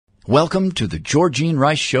Welcome to the Georgene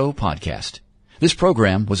Rice Show podcast. This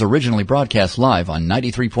program was originally broadcast live on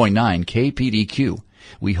 93.9 KPDQ.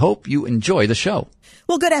 We hope you enjoy the show.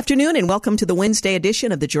 Well, good afternoon and welcome to the Wednesday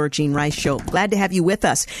edition of the Georgene Rice Show. Glad to have you with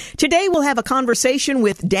us. Today we'll have a conversation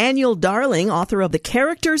with Daniel Darling, author of The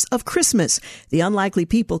Characters of Christmas, the unlikely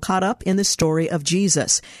people caught up in the story of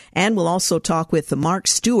Jesus. And we'll also talk with Mark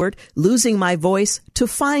Stewart, Losing My Voice to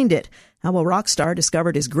Find It, how a rock star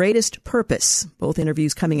discovered his greatest purpose. Both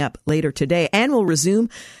interviews coming up later today. And we'll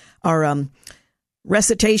resume our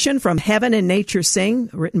recitation from Heaven and Nature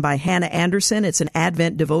Sing, written by Hannah Anderson. It's an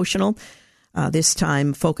Advent devotional, this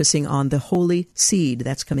time focusing on the Holy Seed.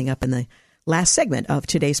 That's coming up in the last segment of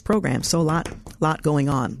today's program. So a lot going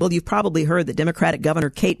on. Well, you've probably heard that Democratic Governor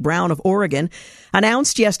Kate Brown of Oregon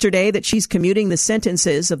announced yesterday that she's commuting the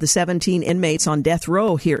sentences of the 17 inmates on death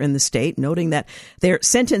row here in the state, noting that their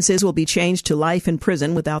sentences will be changed to life in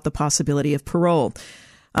prison without the possibility of parole.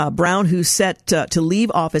 Brown, who's set to leave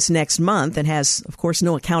office next month and has, of course,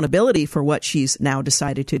 no accountability for what she's now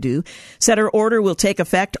decided to do, said her order will take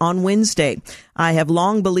effect on Wednesday. I have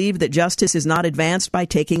long believed that justice is not advanced by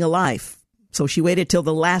taking a life. So she waited till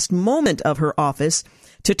the last moment of her office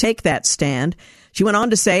to take that stand. She went on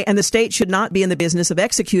to say, and the state should not be in the business of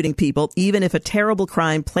executing people, even if a terrible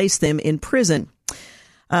crime placed them in prison.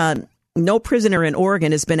 No prisoner in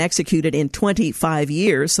Oregon has been executed in 25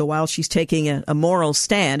 years, so while she's taking a moral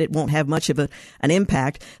stand, it won't have much of an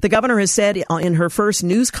impact. The governor has said in her first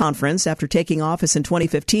news conference after taking office in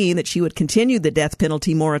 2015 that she would continue the death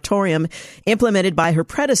penalty moratorium implemented by her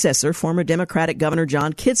predecessor, former Democratic Governor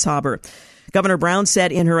John Kitzhaber. Governor Brown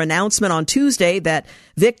said in her announcement on Tuesday that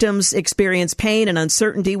victims experience pain and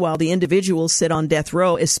uncertainty while the individuals sit on death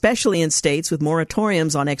row, especially in states with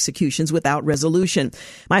moratoriums on executions without resolution.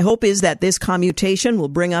 My hope is that this commutation will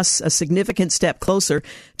bring us a significant step closer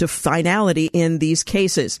to finality in these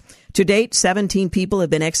cases. To date, 17 people have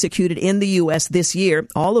been executed in the U.S. this year,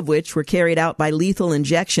 all of which were carried out by lethal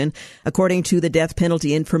injection, according to the Death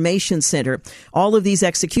Penalty Information Center. All of these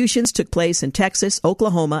executions took place in Texas,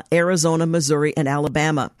 Oklahoma, Arizona, Missouri, and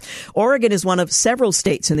Alabama. Oregon is one of several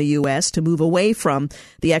states in the U.S. to move away from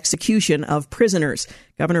the execution of prisoners.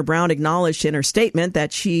 Governor Brown acknowledged in her statement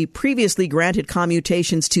that she previously granted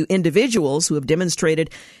commutations to individuals who have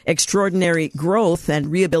demonstrated extraordinary growth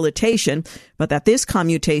and rehabilitation, but that this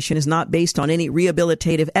commutation is not based on any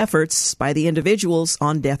rehabilitative efforts by the individuals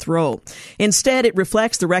on death row. Instead, it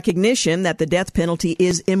reflects the recognition that the death penalty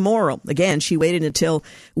is immoral. Again, she waited until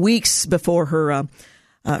weeks before her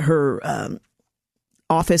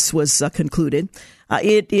office was concluded.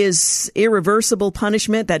 It is irreversible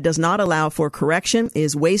punishment that does not allow for correction,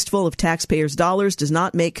 is wasteful of taxpayers' dollars, does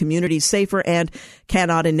not make communities safer, and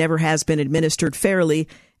cannot and never has been administered fairly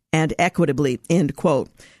and equitably, end quote.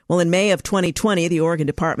 Well, in May of 2020, the Oregon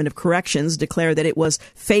Department of Corrections declared that it was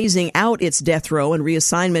phasing out its death row and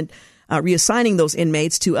reassigning those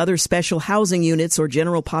inmates to other special housing units or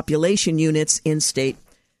general population units in state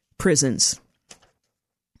prisons.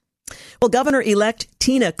 Well, Governor-elect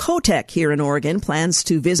Tina Kotek here in Oregon plans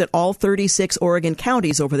to visit all 36 Oregon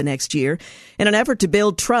counties over the next year in an effort to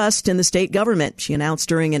build trust in the state government, she announced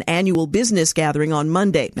during an annual business gathering on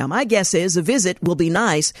Monday. Now, my guess is a visit will be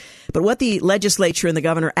nice, but what the legislature and the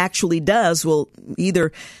governor actually does will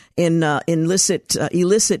either elicit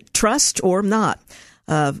trust or not.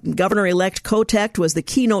 Governor-elect Kotek was the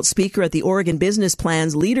keynote speaker at the Oregon Business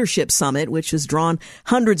Plans Leadership Summit, which has drawn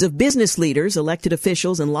hundreds of business leaders, elected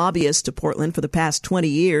officials, and lobbyists to Portland for the past 20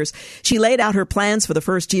 years. She laid out her plans for the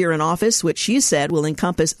first year in office, which she said will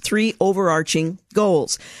encompass 3 overarching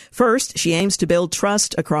goals. First, she aims to build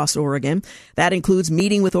trust across Oregon. That includes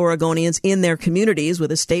meeting with Oregonians in their communities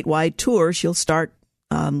with a statewide tour. She'll start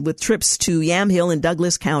with trips to Yamhill and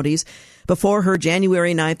Douglas counties before her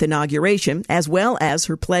January 9th inauguration, as well as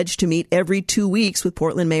her pledge to meet every 2 weeks with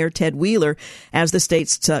Portland Mayor Ted Wheeler as the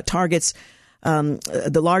state's targets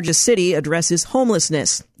the largest city addresses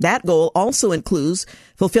homelessness. That goal also includes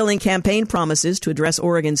fulfilling campaign promises to address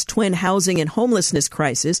Oregon's twin housing and homelessness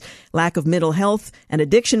crisis, lack of mental health and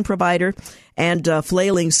addiction provider, and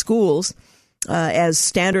flailing schools. As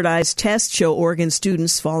standardized tests show Oregon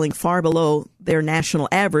students falling far below their national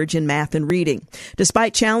average in math and reading.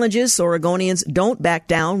 Despite challenges, Oregonians don't back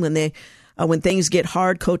down when things get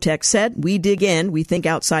hard, Kotek said. We dig in, we think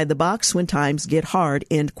outside the box when times get hard,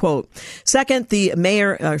 end quote. Second, the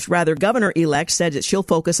governor-elect said that she'll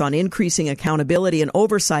focus on increasing accountability and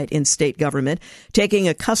oversight in state government, taking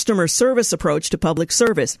a customer service approach to public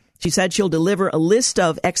service. She said she'll deliver a list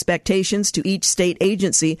of expectations to each state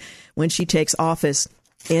agency when she takes office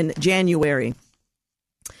in January.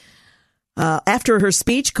 After her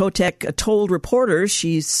speech, Kotek told reporters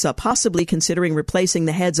she's possibly considering replacing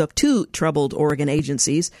the heads of two troubled Oregon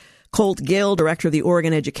agencies, Colt Gill, director of the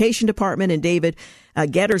Oregon Education Department, and David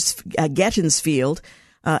Gettensfield,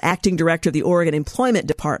 acting director of the Oregon Employment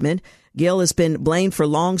Department. Gill has been blamed for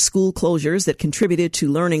long school closures that contributed to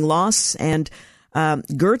learning loss, and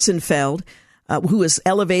Gettensfield, who was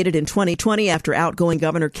elevated in 2020 after outgoing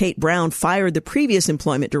Governor Kate Brown fired the previous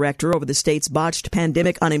employment director over the state's botched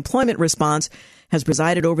pandemic unemployment response, has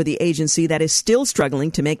presided over the agency that is still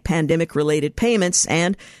struggling to make pandemic-related payments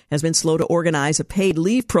and has been slow to organize a paid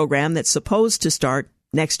leave program that's supposed to start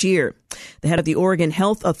next year. The head of the Oregon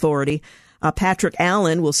Health Authority, Patrick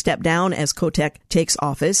Allen, will step down as Kotek takes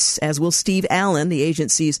office, as will Steve Allen, the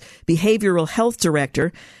agency's behavioral health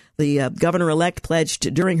director. The governor-elect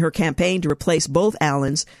pledged during her campaign to replace both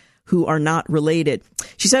Allens, who are not related.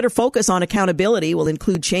 She said her focus on accountability will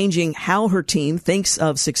include changing how her team thinks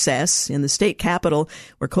of success. In the state capitol,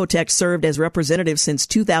 where Kotek served as representative since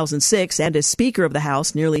 2006 and as Speaker of the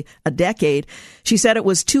House nearly a decade, she said it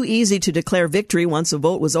was too easy to declare victory once a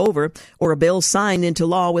vote was over or a bill signed into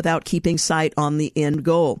law without keeping sight on the end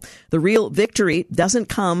goal. The real victory doesn't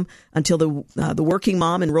come until the working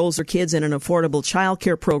mom enrolls her kids in an affordable child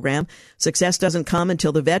care program. Success doesn't come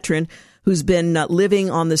until the veteran who's been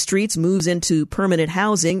living on the streets moves into permanent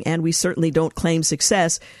housing, and we certainly don't claim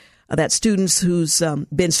success that students who's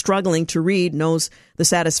been struggling to read knows the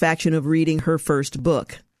satisfaction of reading her first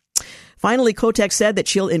book. Finally, Kotek said that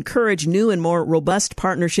she'll encourage new and more robust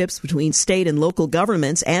partnerships between state and local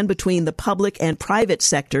governments and between the public and private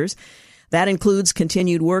sectors. That includes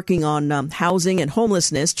continued working on housing and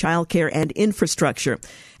homelessness, childcare, and infrastructure.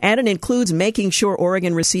 And it includes making sure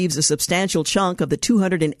Oregon receives a substantial chunk of the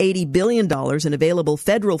 $280 billion in available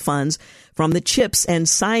federal funds from the CHIPS and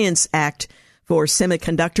Science Act for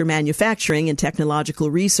semiconductor manufacturing and technological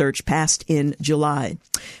research passed in July.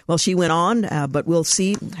 Well, she went on, but we'll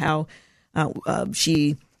see how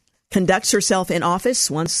she conducts herself in office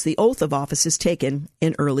once the oath of office is taken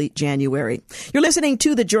in early January. You're listening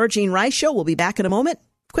to The Georgene Rice Show. We'll be back in a moment.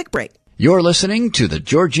 Quick break. You're listening to The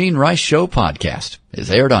Georgene Rice Show podcast. It's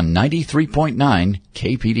aired on 93.9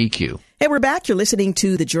 KPDQ. Hey, we're back. You're listening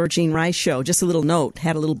to The Georgene Rice Show. Just a little note.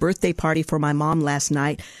 Had a little birthday party for my mom last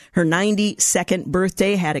night. Her 92nd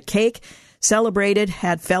birthday. Had a cake, celebrated,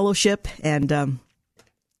 had fellowship, and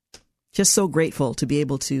just so grateful to be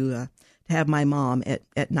able to have my mom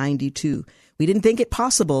at 92. We didn't think it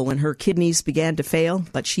possible when her kidneys began to fail,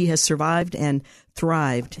 but she has survived and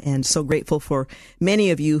thrived, and so grateful for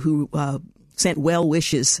many of you who sent well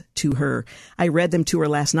wishes to her. I read them to her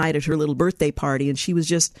last night at her little birthday party, and she was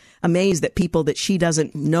just amazed that people that she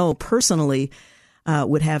doesn't know personally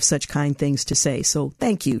would have such kind things to say. So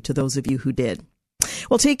thank you to those of you who did.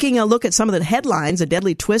 Well, taking a look at some of the headlines, a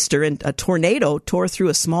deadly twister and a tornado tore through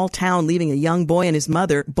a small town, leaving a young boy and his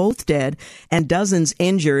mother both dead and dozens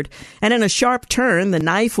injured. And in a sharp turn, the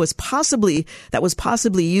knife was possibly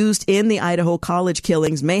used in the Idaho College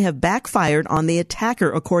killings may have backfired on the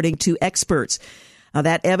attacker, according to experts.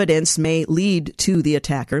 That evidence may lead to the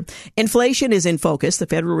attacker. Inflation is in focus. The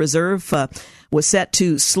Federal Reserve was set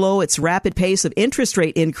to slow its rapid pace of interest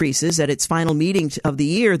rate increases at its final meeting of the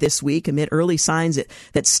year this week, amid early signs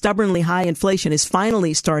that stubbornly high inflation is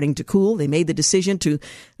finally starting to cool. They made the decision to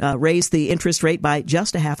raise the interest rate by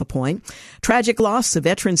just 0.5 point. Tragic loss. A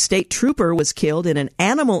veteran state trooper was killed in an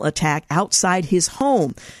animal attack outside his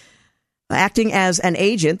home. Acting as an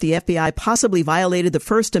agent, the FBI possibly violated the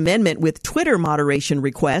First Amendment with Twitter moderation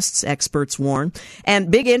requests, experts warn. And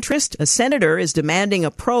big interest, a senator is demanding a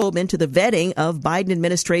probe into the vetting of Biden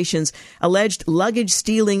administration's alleged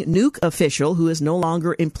luggage-stealing nuke official who is no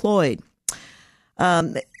longer employed.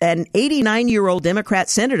 An 89-year-old Democrat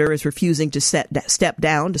senator is refusing to step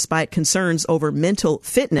down despite concerns over mental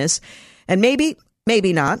fitness. And maybe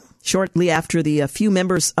not. Shortly after the few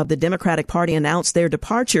members of the Democratic Party announced their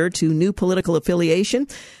departure to new political affiliation,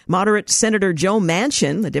 moderate Senator Joe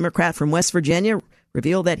Manchin, the Democrat from West Virginia,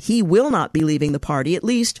 revealed that he will not be leaving the party, at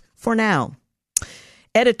least for now.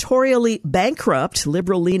 Editorially bankrupt,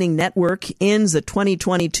 liberal-leaning network ends the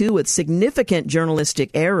 2022 with significant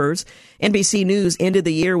journalistic errors. NBC News ended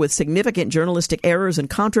the year with significant journalistic errors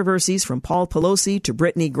and controversies from Paul Pelosi to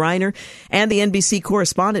Brittany Griner, and the NBC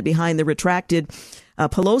correspondent behind the retracted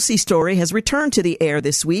Pelosi story has returned to the air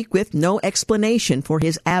this week with no explanation for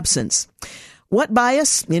his absence. What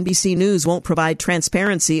bias? NBC News won't provide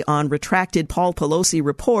transparency on retracted Paul Pelosi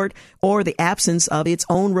report or the absence of its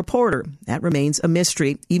own reporter. That remains a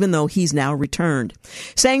mystery, even though he's now returned.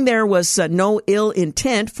 Saying there was no ill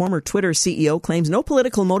intent, former Twitter CEO claims no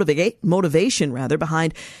political motivation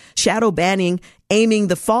behind shadow banning, aiming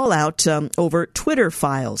the fallout over Twitter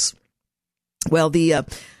files. Well, the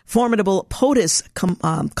formidable POTUS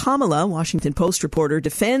Kamala, Washington Post reporter,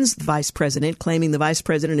 defends the vice president, claiming the vice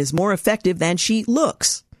president is more effective than she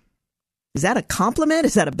looks. Is that a compliment?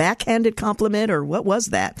 Is that a backhanded compliment, or what was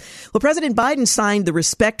that? Well, President Biden signed the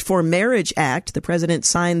Respect for Marriage Act. The president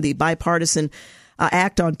signed the bipartisan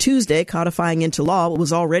act on Tuesday, codifying into law what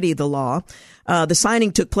was already the law. The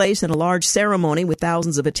signing took place in a large ceremony with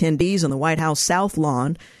thousands of attendees on the White House South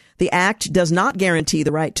Lawn. The act does not guarantee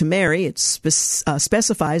the right to marry. It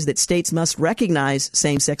specifies that states must recognize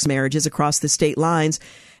same-sex marriages across the state lines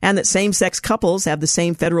and that same-sex couples have the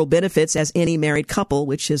same federal benefits as any married couple,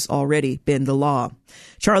 which has already been the law.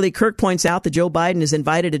 Charlie Kirk points out that Joe Biden has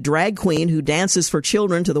invited a drag queen who dances for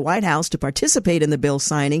children to the White House to participate in the bill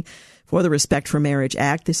signing for the Respect for Marriage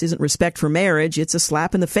Act. This isn't respect for marriage. It's a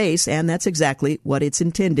slap in the face, and that's exactly what it's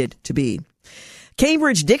intended to be.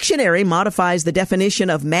 Cambridge Dictionary modifies the definition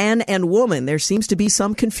of man and woman. There seems to be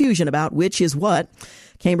some confusion about which is what.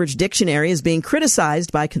 Cambridge Dictionary is being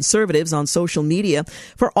criticized by conservatives on social media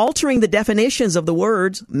for altering the definitions of the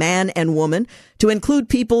words man and woman to include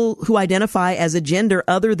people who identify as a gender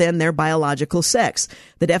other than their biological sex.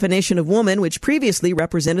 The definition of woman, which previously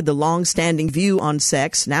represented the long-standing view on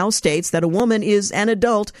sex, now states that a woman is an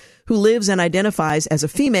adult who lives and identifies as a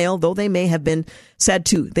female, though they may have been said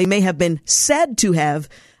to have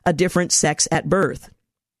a different sex at birth.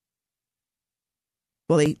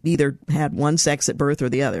 Well, they either had one sex at birth or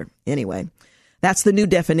the other. Anyway, that's the new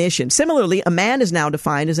definition. Similarly, a man is now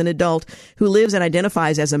defined as an adult who lives and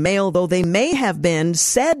identifies as a male, though they may have been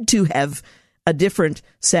said to have a different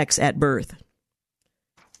sex at birth.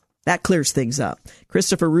 That clears things up.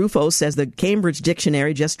 Christopher Rufo says the Cambridge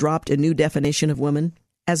Dictionary just dropped a new definition of woman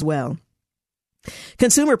as well.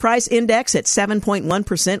 Consumer price index at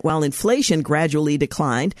 7.1%, while inflation gradually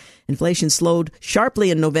declined. Inflation slowed sharply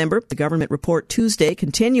in November. The government report Tuesday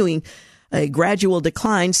continuing a gradual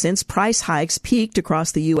decline since price hikes peaked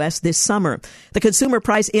across the U.S. this summer. The consumer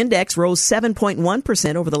price index rose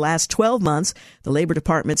 7.1% over the last 12 months, the Labor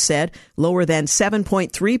Department said, lower than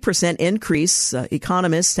 7.3% increase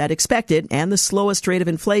economists had expected, and the slowest rate of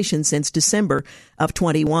inflation since December of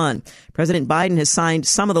 21. President Biden has signed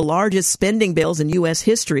some of the largest spending bills in U.S.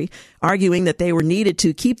 history, arguing that they were needed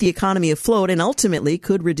to keep the economy afloat and ultimately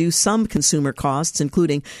could reduce some consumer costs,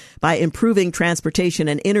 including by improving transportation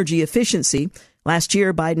and energy efficiency. Last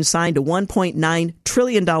year, Biden signed a $1.9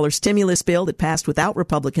 trillion stimulus bill that passed without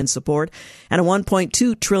Republican support and a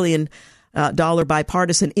 $1.2 trillion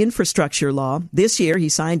bipartisan infrastructure law. This year, he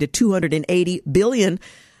signed a $280 billion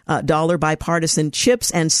bipartisan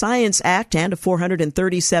CHIPS and Science Act and a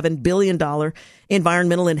 $437 billion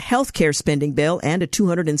environmental and health care spending bill and a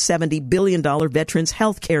 $270 billion veterans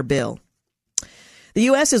health care bill. The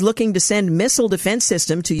U.S. is looking to send missile defense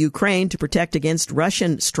system to Ukraine to protect against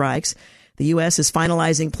Russian strikes. The U.S. is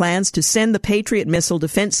finalizing plans to send the Patriot missile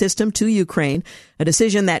defense system to Ukraine, a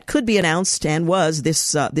decision that could be announced and was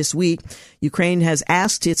this week. Ukraine has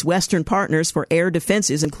asked its Western partners for air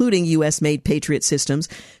defenses, including U.S.-made Patriot systems,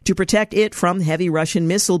 to protect it from heavy Russian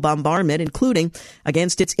missile bombardment, including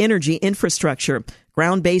against its energy infrastructure.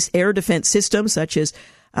 Ground-based air defense systems such as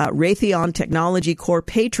Raytheon Technology Corps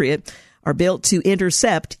Patriot are built to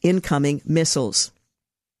intercept incoming missiles.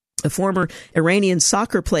 A former Iranian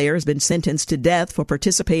soccer player has been sentenced to death for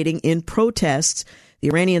participating in protests. The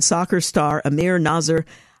Iranian soccer star Amir Nasser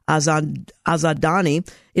Azadani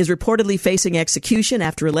is reportedly facing execution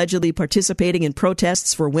after allegedly participating in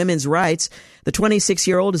protests for women's rights. The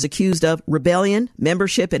 26-year-old is accused of rebellion,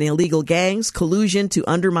 membership in illegal gangs, collusion to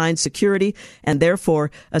undermine security, and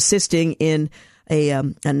therefore assisting in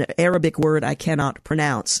an Arabic word I cannot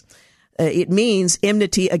pronounce. It means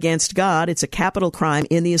enmity against God. It's a capital crime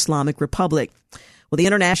in the Islamic Republic. Well, the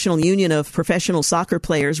International Union of Professional Soccer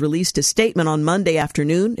Players released a statement on Monday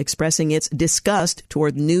afternoon expressing its disgust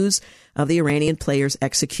toward news of the Iranian player's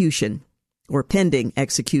execution or pending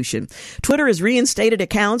execution. Twitter has reinstated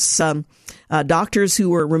accounts, doctors who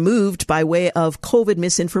were removed by way of COVID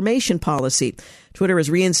misinformation policy. Twitter has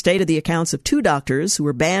reinstated the accounts of 2 doctors who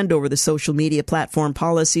were banned over the social media platform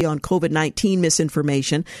policy on COVID-19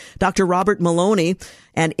 misinformation. Dr. Robert Maloney,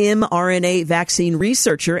 an mRNA vaccine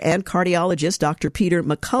researcher, and cardiologist Dr. Peter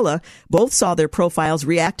McCullough both saw their profiles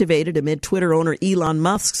reactivated amid Twitter owner Elon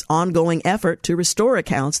Musk's ongoing effort to restore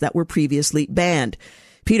accounts that were previously banned.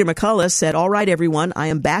 Peter McCullough said, "All right, everyone, I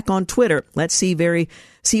am back on Twitter. Let's see my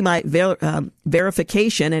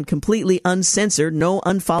verification and completely uncensored, no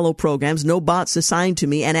unfollow programs, no bots assigned to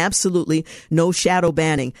me, and absolutely no shadow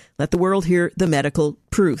banning. Let the world hear the medical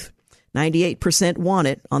proof. 98% want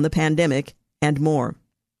it on the pandemic and more."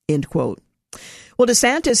 End quote. Well,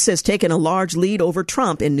 DeSantis has taken a large lead over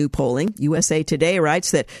Trump in new polling. USA Today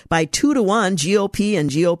writes that by 2-1, GOP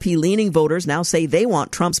and GOP-leaning voters now say they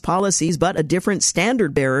want Trump's policies, but a different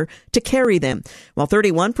standard bearer to carry them. While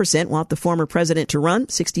 31% want the former president to run,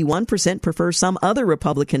 61% prefer some other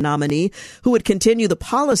Republican nominee who would continue the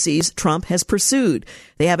policies Trump has pursued.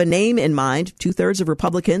 They have a name in mind. 2/3 of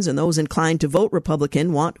Republicans and those inclined to vote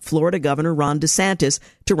Republican want Florida Governor Ron DeSantis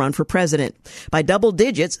to run for president. By double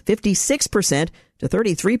digits, 56% to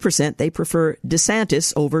 33%, they prefer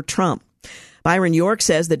DeSantis over Trump. Byron York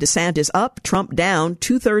says that DeSantis up, Trump down.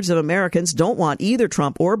 2/3 of Americans don't want either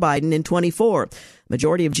Trump or Biden in 24.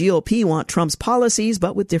 Majority of GOP want Trump's policies,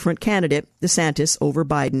 but with different candidate, DeSantis over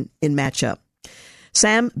Biden in matchup.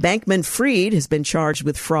 Sam Bankman-Fried has been charged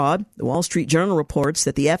with fraud. The Wall Street Journal reports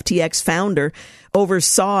that the FTX founder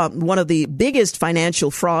oversaw one of the biggest financial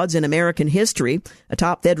frauds in American history. A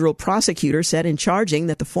top federal prosecutor said in charging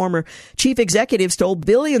that the former chief executive stole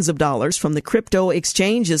billions of dollars from the crypto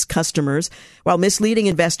exchange's customers while misleading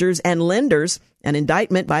investors and lenders. An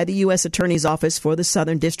indictment by the U.S. Attorney's Office for the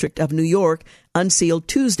Southern District of New York unsealed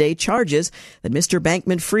Tuesday charges that Mr.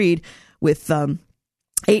 Bankman-Fried with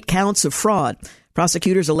 8 counts of fraud.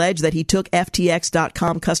 Prosecutors allege that he took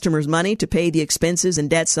FTX.com customers' money to pay the expenses and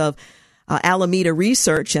debts of Alameda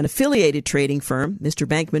Research, an affiliated trading firm. Mr.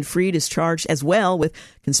 Bankman-Fried is charged as well with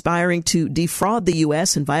conspiring to defraud the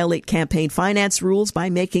U.S. and violate campaign finance rules by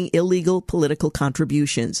making illegal political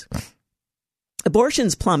contributions.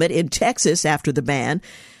 Abortions plummet in Texas after the ban.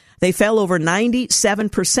 They fell over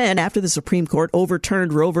 97% after the Supreme Court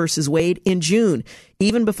overturned Roe v. Wade in June,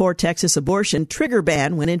 even before Texas abortion trigger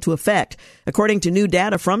ban went into effect. According to new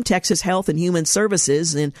data from Texas Health and Human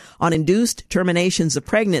Services on induced terminations of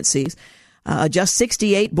pregnancies, just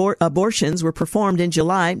 68 abortions were performed in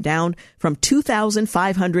July, down from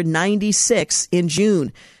 2,596 in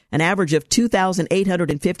June. An average of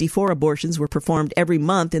 2,854 abortions were performed every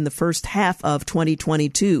month in the first half of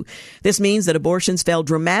 2022. This means that abortions fell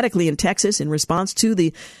dramatically in Texas in response to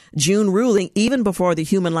the June ruling, even before the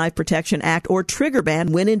Human Life Protection Act or trigger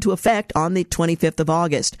ban went into effect on the 25th of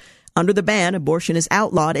August. Under the ban, abortion is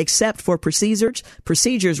outlawed except for procedures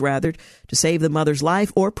to save the mother's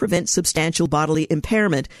life or prevent substantial bodily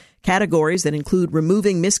impairment, categories that include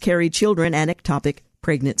removing miscarried children and ectopic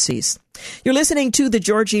pregnancies. You're listening to The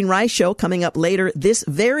Georgene Rice Show. Coming up later this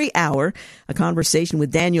very hour, a conversation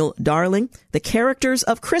with Daniel Darling, the characters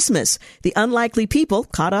of Christmas, the unlikely people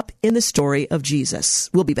caught up in the story of Jesus.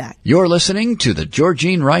 We'll be back. You're listening to The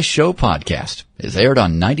Georgene Rice Show podcast. It's aired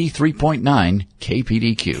on 93.9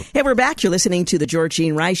 KPDQ. Hey, we're back. You're listening to The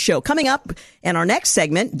Georgene Rice Show. Coming up in our next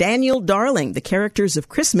segment, Daniel Darling, the characters of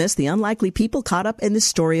Christmas, the unlikely people caught up in the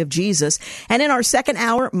story of Jesus. And in our second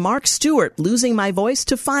hour, Mark Stewart, Losing My Voice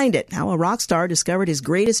to Find It, how a rock star discovered his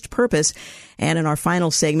greatest purpose. And in our final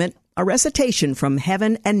segment, a recitation from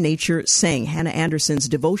Heaven and Nature Sing, Hannah Anderson's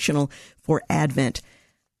devotional for Advent.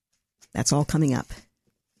 That's all coming up.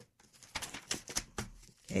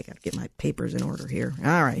 Okay, got to get my papers in order here.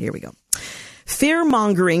 All right, here we go.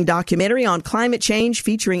 Fear-mongering documentary on climate change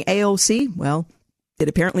featuring AOC. Well, it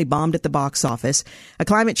apparently bombed at the box office. A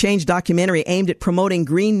climate change documentary aimed at promoting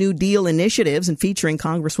Green New Deal initiatives and featuring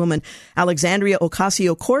Congresswoman Alexandria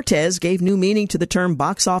Ocasio-Cortez gave new meaning to the term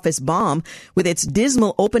box office bomb. With its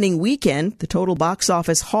dismal opening weekend, the total box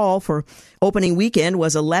office haul for opening weekend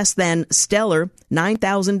was a less than stellar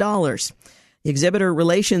 $9,000. The Exhibitor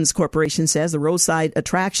Relations Corporation says the Roadside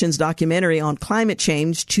Attractions documentary on climate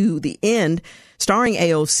change, To the End, starring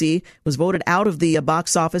AOC, was voted out of the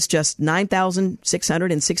box office just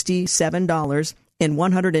 $9,667 in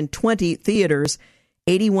 120 theaters,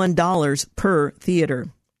 $81 per theater.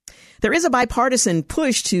 There is a bipartisan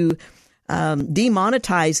push to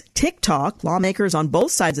demonetize TikTok. Lawmakers on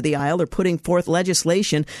both sides of the aisle are putting forth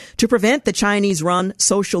legislation to prevent the Chinese-run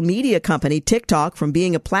social media company TikTok from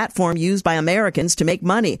being a platform used by Americans to make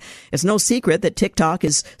money. It's no secret that TikTok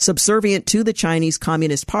is subservient to the Chinese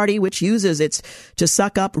Communist Party, which uses it to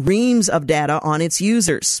suck up reams of data on its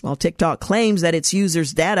users. While TikTok claims that its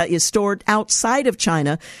users' data is stored outside of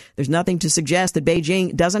China, there's nothing to suggest that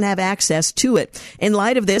Beijing doesn't have access to it. In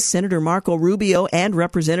light of this, Senator Marco Rubio and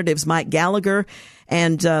Representatives Mike Gallagher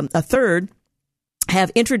and a third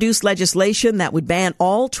have introduced legislation that would ban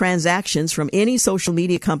all transactions from any social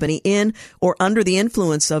media company in or under the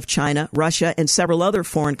influence of China, Russia, and several other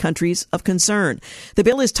foreign countries of concern. The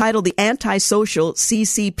bill is titled the Anti-Social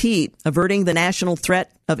CCP, Averting the National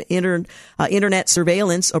Threat of Internet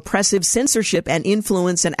Surveillance, Oppressive Censorship, and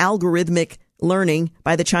Influence and Algorithmic Learning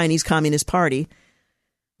by the Chinese Communist Party.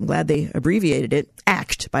 I'm glad they abbreviated it.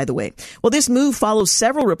 ACT, by the way. Well, this move follows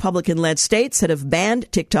several Republican-led states that have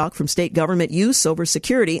banned TikTok from state government use over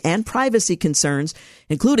security and privacy concerns,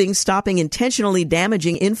 including stopping intentionally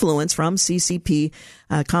damaging influence from CCP,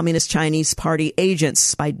 Communist Chinese Party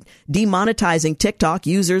agents. By demonetizing TikTok,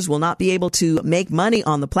 users will not be able to make money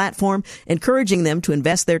on the platform, encouraging them to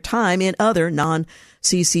invest their time in other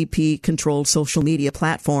non-CCP-controlled social media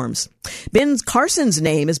platforms. Ben Carson's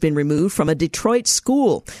name has been removed from a Detroit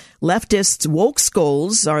school. Leftists' woke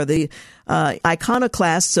skulls are the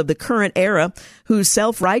iconoclasts of the current era whose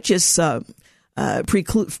self-righteous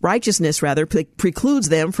righteousness precludes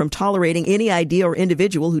them from tolerating any idea or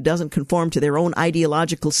individual who doesn't conform to their own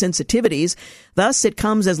ideological sensitivities. Thus, it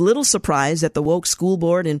comes as little surprise that the woke school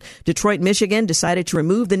board in Detroit, Michigan decided to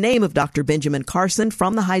remove the name of Dr. Benjamin Carson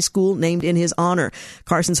from the high school named in his honor.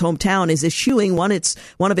 Carson's hometown is eschewing one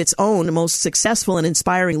of its own most successful and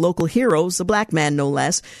inspiring local heroes, a black man no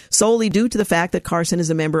less, solely due to the fact that Carson is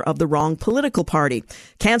a member of the wrong political party.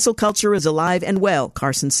 Cancel culture is alive and well,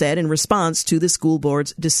 Carson said in response to the school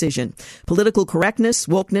board's decision. Political correctness,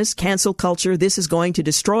 wokeness, cancel culture, this is going to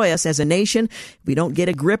destroy us as a nation if we don't get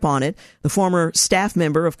a grip on it. The former staff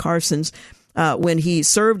member of Carson's, when he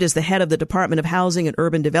served as the head of the Department of Housing and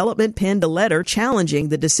Urban Development, penned a letter challenging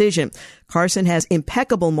the decision. Carson has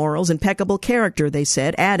impeccable morals, impeccable character, they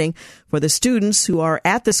said, adding, for the students who are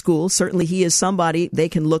at the school, certainly he is somebody they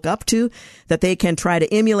can look up to, that they can try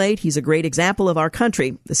to emulate. He's a great example of our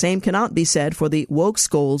country. The same cannot be said for the woke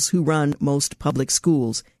skulls who run most public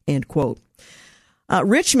schools, end quote.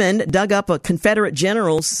 Richmond dug up a Confederate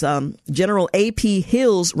general's, General A.P.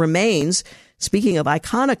 Hill's remains. Speaking of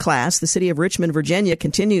iconoclasts, the city of Richmond, Virginia,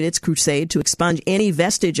 continued its crusade to expunge any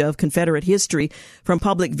vestige of Confederate history from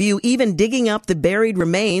public view, even digging up the buried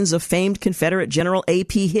remains of famed Confederate General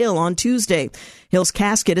A.P. Hill on Tuesday. Hill's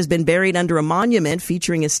casket has been buried under a monument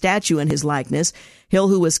featuring a statue in his likeness. Hill,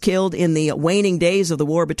 who was killed in the waning days of the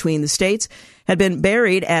war between the states, had been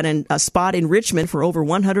buried at a spot in Richmond for over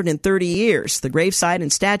 130 years. The gravesite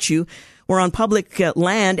and statue were on public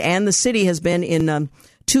land, and the city has been in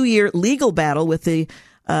 2-year legal battle with the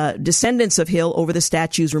descendants of Hill over the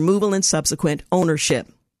statue's removal and subsequent ownership.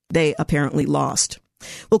 They apparently lost.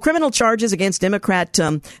 Well, criminal charges against Democrat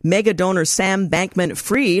mega donor Sam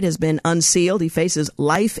Bankman-Fried has been unsealed. He faces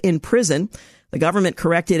life in prison. The government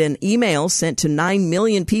corrected an email sent to 9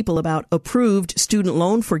 million people about approved student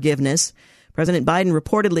loan forgiveness. President Biden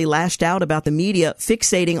reportedly lashed out about the media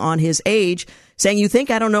fixating on his age, saying, "You think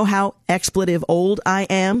I don't know how expletive old I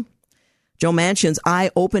am?" Joe Manchin's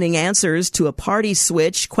eye-opening answers to a party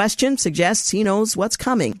switch question suggests he knows what's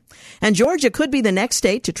coming. And Georgia could be the next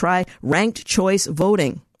state to try ranked choice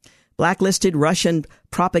voting. Blacklisted Russian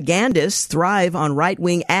propagandists thrive on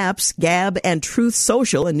right-wing apps, Gab and Truth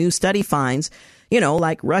Social, a new study finds.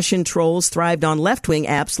 Like Russian trolls thrived on left-wing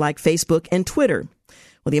apps like Facebook and Twitter.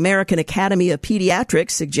 Well, the American Academy of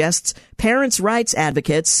Pediatrics suggests parents' rights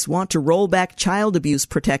advocates want to roll back child abuse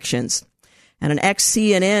protections. And an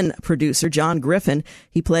ex-CNN producer, John Griffin,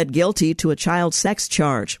 he pled guilty to a child sex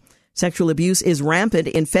charge. Sexual abuse is rampant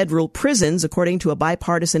in federal prisons, according to a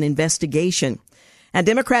bipartisan investigation. And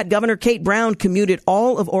Democrat Governor Kate Brown commuted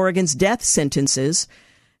all of Oregon's death sentences.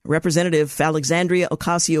 Representative Alexandria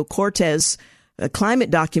Ocasio-Cortez, a climate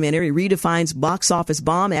documentary, redefines box office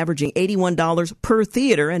bomb, averaging $81 per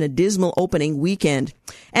theater in a dismal opening weekend.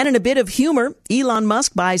 And in a bit of humor, Elon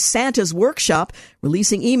Musk buys Santa's workshop,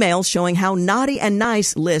 releasing emails showing how naughty and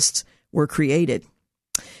nice lists were created.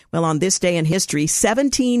 Well, on this day in history,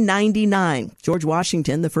 1799, George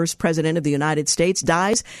Washington, the first president of the United States,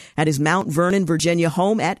 dies at his Mount Vernon, Virginia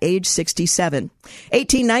home at age 67.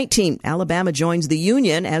 1819, Alabama joins the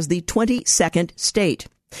Union as the 22nd state.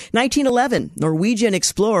 1911, Norwegian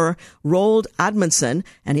explorer Roald Amundsen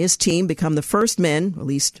and his team become the first men, at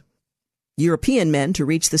least European men, to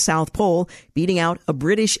reach the South Pole, beating out a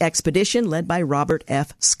British expedition led by Robert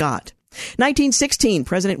F. Scott. 1916,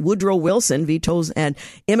 President Woodrow Wilson vetoes an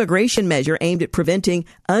immigration measure aimed at preventing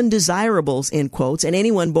undesirables, in quotes, and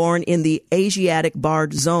anyone born in the Asiatic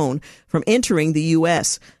barred zone from entering the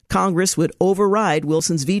U.S. Congress would override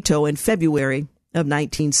Wilson's veto in February of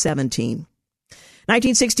 1917.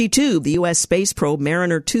 1962, the U.S. space probe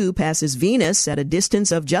Mariner 2 passes Venus at a distance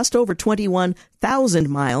of just over 21,000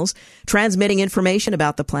 miles, transmitting information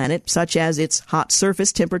about the planet, such as its hot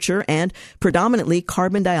surface temperature and predominantly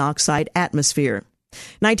carbon dioxide atmosphere.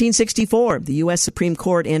 1964, the U.S. Supreme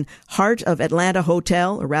Court in Heart of Atlanta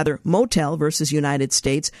Hotel, or rather Motel versus United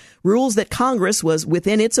States, rules that Congress was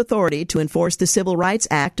within its authority to enforce the Civil Rights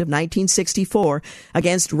Act of 1964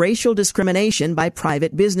 against racial discrimination by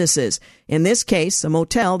private businesses. In this case, a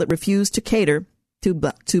motel that refused to cater to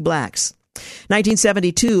blacks.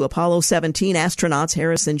 1972, Apollo 17 astronauts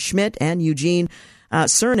Harrison Schmitt and Eugene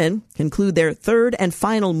Cernan conclude their third and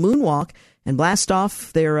final moonwalk and blast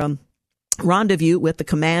off their rendezvous with the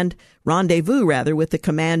command module.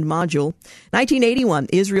 1981,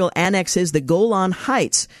 Israel annexes the Golan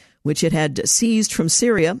Heights, which it had seized from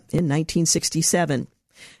Syria in 1967.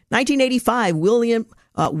 1985,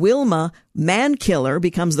 Wilma Mankiller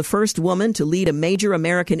becomes the first woman to lead a major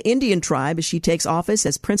American Indian tribe as she takes office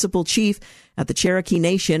as principal chief at the Cherokee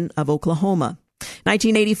Nation of Oklahoma.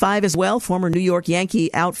 1985 as well, former New York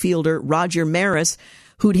Yankee outfielder Roger Maris,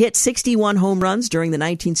 who'd hit 61 home runs during the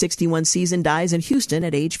 1961 season, dies in Houston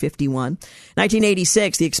at age 51.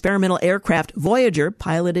 1986, the experimental aircraft Voyager,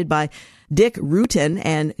 piloted by Dick Rutan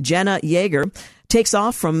and Jenna Yeager, takes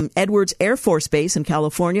off from Edwards Air Force Base in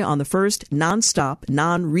California on the first nonstop,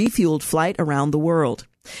 non-refueled flight around the world.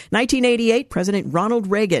 1988, President Ronald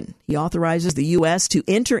Reagan, he authorizes the U.S. to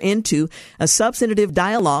enter into a substantive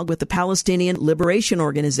dialogue with the Palestinian Liberation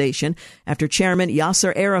Organization after Chairman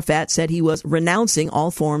Yasser Arafat said he was renouncing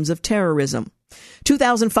all forms of terrorism.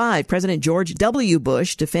 2005, President George W.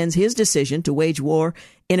 Bush defends his decision to wage war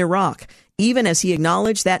in Iraq, even as he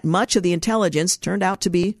acknowledged that much of the intelligence turned out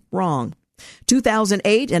to be wrong.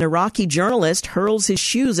 2008, an Iraqi journalist hurls his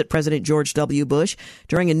shoes at President George W. Bush.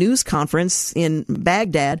 During a news conference in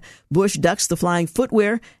Baghdad, Bush ducks the flying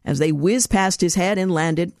footwear as they whiz past his head and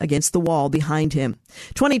landed against the wall behind him.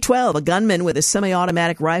 2012, a gunman with a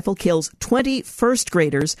semi-automatic rifle kills 20 first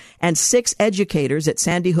graders and 6 educators at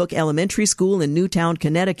Sandy Hook Elementary School in Newtown,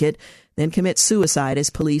 Connecticut, then commits suicide as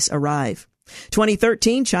police arrive.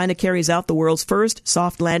 2013, China carries out the world's first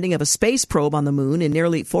soft landing of a space probe on the moon in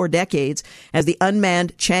nearly 4 decades as the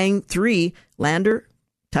unmanned Chang'e 3 lander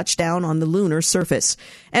touched down on the lunar surface.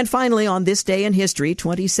 And finally, on this day in history,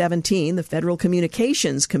 2017, the Federal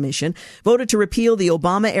Communications Commission voted to repeal the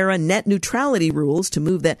Obama-era net neutrality rules, a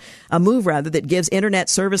move that gives internet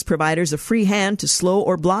service providers a free hand to slow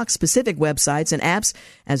or block specific websites and apps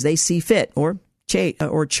as they see fit, or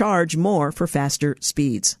charge more for faster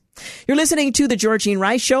speeds. You're listening to The Georgene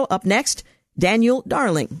Rice Show. Up next, Daniel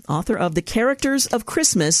Darling, author of The Characters of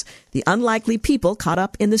Christmas, the unlikely people caught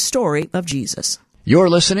up in the story of Jesus. You're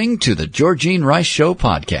listening to The Georgene Rice Show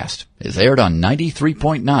podcast. It's aired on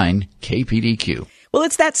 93.9 KPDQ. Well,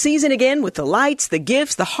 it's that season again with the lights, the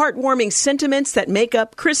gifts, the heartwarming sentiments that make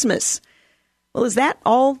up Christmas. Well, is that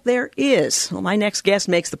all there is? Well, my next guest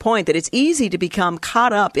makes the point that it's easy to become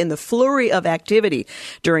caught up in the flurry of activity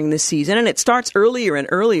during this season, and it starts earlier and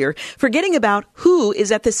earlier, forgetting about who is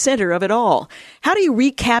at the center of it all. How do you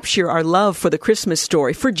recapture our love for the Christmas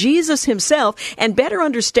story, for Jesus himself, and better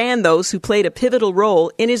understand those who played a pivotal role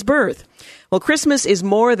in his birth? Well, Christmas is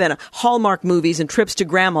more than Hallmark movies and trips to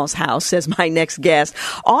Grandma's house, says my next guest,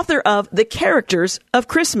 author of The Characters of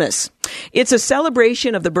Christmas. It's a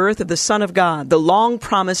celebration of the birth of the Son of God, the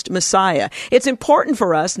long-promised Messiah. It's important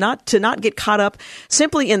for us not to get caught up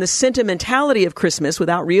simply in the sentimentality of Christmas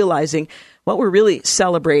without realizing what we're really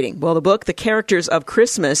celebrating. Well, the book, The Characters of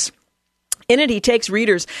Christmas, in it, he takes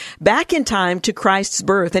readers back in time to Christ's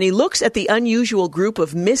birth, and he looks at the unusual group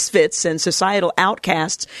of misfits and societal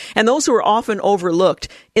outcasts and those who are often overlooked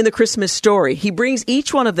in the Christmas story. He brings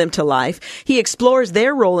each one of them to life. He explores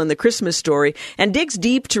their role in the Christmas story and digs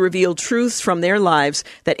deep to reveal truths from their lives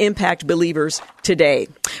that impact believers today.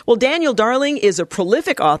 Well, Daniel Darling is a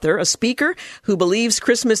prolific author, a speaker who believes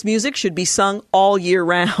Christmas music should be sung all year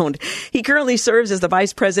round. He currently serves as the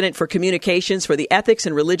Vice President for Communications for the Ethics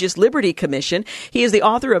and Religious Liberty Commission. He is the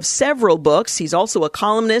author of several books. He's also a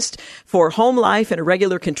columnist for Home Life and a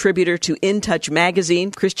regular contributor to In Touch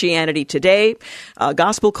magazine, Christianity Today,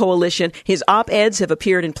 Gospel Coalition. His op-eds have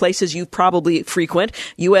appeared in places you probably frequent: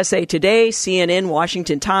 USA Today, CNN,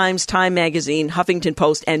 Washington Times, Time Magazine, Huffington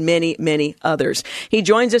Post, and many, many others. He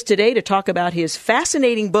joins us today to talk about his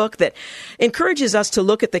fascinating book that encourages us to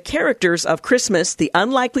look at the characters of Christmas, the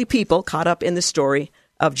unlikely people caught up in the story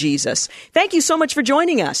of Jesus. Thank you so much for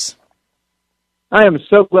joining us. I am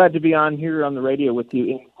so glad to be on here on the radio with you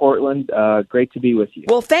in Portland. Great to be with you.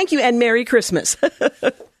 Well, thank you, and Merry Christmas.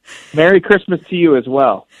 Merry Christmas to you as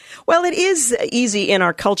well. Well, it is easy in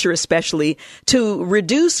our culture especially to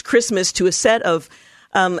reduce Christmas to a set of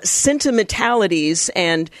sentimentalities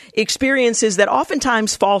and experiences that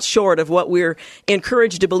oftentimes fall short of what we're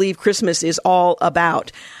encouraged to believe Christmas is all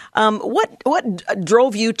about. What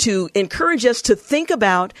drove you to encourage us to think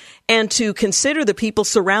about and to consider the people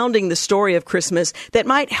surrounding the story of Christmas that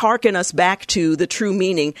might hearken us back to the true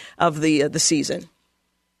meaning of the season?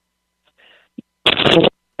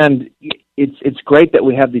 And it's great that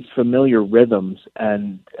we have these familiar rhythms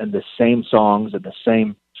and the same songs and the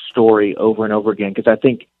same story over and over again, because I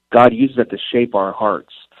think God uses it to shape our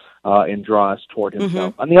hearts and draw us toward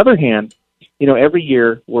Himself. On the other hand, every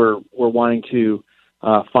year we're wanting to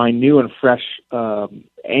find new and fresh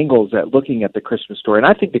angles at looking at the Christmas story, and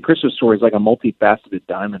I think the Christmas story is like a multifaceted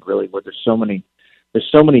diamond, really, where there's so many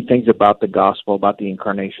things about the gospel, about the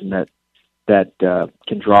incarnation that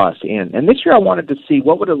can draw us in. And this year, I wanted to see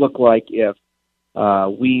what would it look like if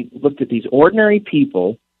we looked at these ordinary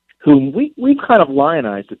people whom we've kind of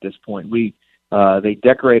lionized at this point. They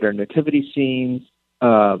decorate our nativity scenes.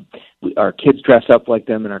 Our kids dress up like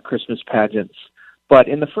them in our Christmas pageants. But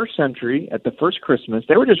in the first century, at the first Christmas,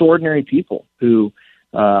 they were just ordinary people who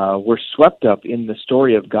were swept up in the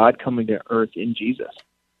story of God coming to earth in Jesus.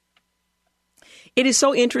 It is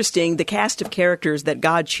so interesting, the cast of characters that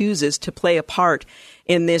God chooses to play a part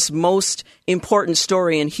in this most important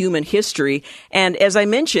story in human history. And as I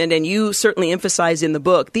mentioned, and you certainly emphasize in the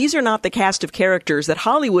book, these are not the cast of characters that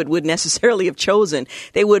Hollywood would necessarily have chosen.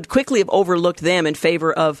 They would quickly have overlooked them in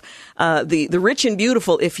favor of the rich and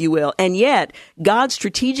beautiful, if you will. And yet, God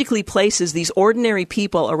strategically places these ordinary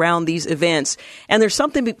people around these events, and there's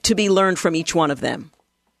something to be learned from each one of them.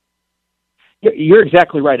 You're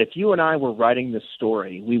exactly right. If you and I were writing this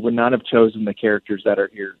story, we would not have chosen the characters that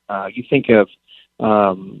are here. You think of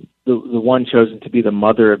the one chosen to be the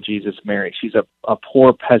mother of Jesus, Mary. She's a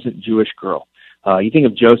poor peasant Jewish girl. You think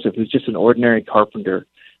of Joseph, who's just an ordinary carpenter.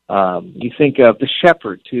 You think of the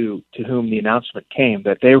shepherd to whom the announcement came,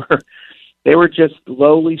 that they were just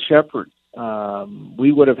lowly shepherds.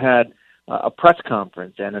 We would have had a press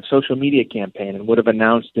conference and a social media campaign and would have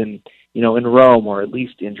announced in Rome, or at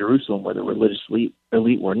least in Jerusalem, where the religious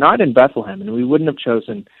elite were, not in Bethlehem, and we wouldn't have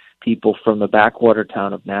chosen people from the backwater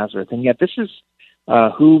town of Nazareth. And yet this is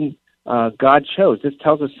whom God chose. This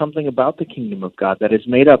tells us something about the kingdom of God that is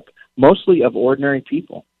made up mostly of ordinary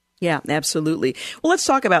people. Yeah, absolutely. Well, let's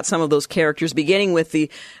talk about some of those characters, beginning with the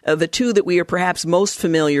two that we are perhaps most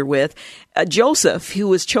familiar with. Joseph, who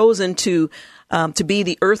was chosen to be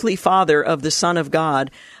the earthly father of the Son of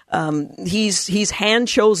God. He's hand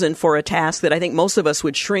chosen for a task that I think most of us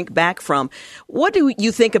would shrink back from. What do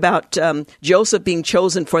you think about Joseph being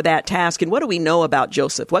chosen for that task, and what do we know about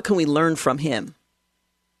Joseph? What can we learn from him?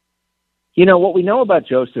 What we know about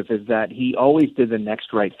Joseph is that he always did the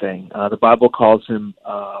next right thing. The Bible calls him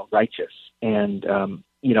righteous. And,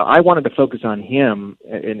 I wanted to focus on him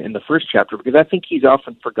in the first chapter because I think he's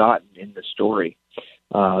often forgotten in the story.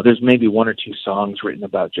 There's maybe one or two songs written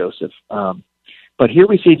about Joseph. But here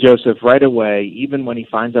we see Joseph right away, even when he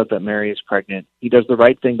finds out that Mary is pregnant. He does the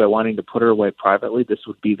right thing by wanting to put her away privately. This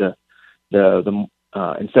would be the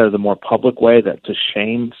instead of the more public way, that to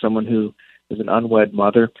shame someone who is an unwed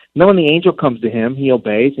mother. And then when the angel comes to him, he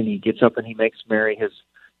obeys and he gets up and he makes Mary his.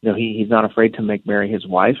 He's not afraid to make Mary his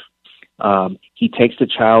wife. He takes the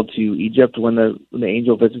child to Egypt when the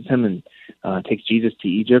angel visits him, and takes Jesus to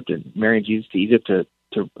Egypt and Mary and Jesus to Egypt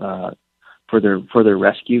for their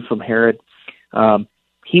rescue from Herod.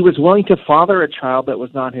 He was willing to father a child that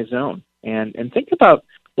was not his own, and think about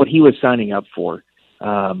what he was signing up for.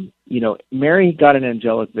 Mary got an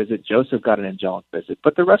angelic visit, Joseph got an angelic visit,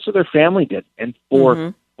 but the rest of their family did, and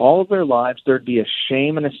for all of their lives, there'd be a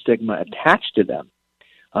shame and a stigma attached to them.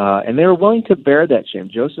 And they were willing to bear that shame.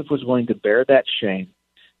 Joseph was willing to bear that shame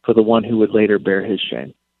for the one who would later bear his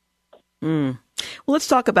shame. Well, let's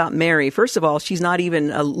talk about Mary. First of all, she's not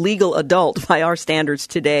even a legal adult by our standards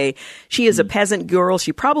today. She is a peasant girl.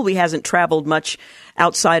 She probably hasn't traveled much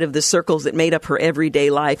outside of the circles that made up her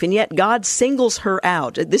everyday life. And yet God singles her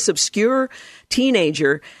out. This obscure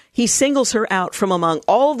teenager, he singles her out from among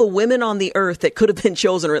all the women on the earth that could have been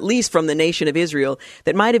chosen, or at least from the nation of Israel,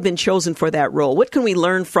 that might have been chosen for that role. What can we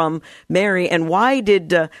learn from Mary, and why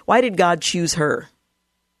did God choose her?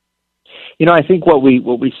 I think what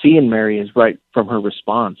we see in Mary is right from her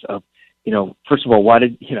response of, first of all, why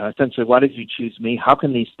did you choose me? How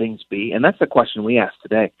can these things be? And that's the question we ask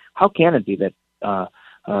today. How can it be that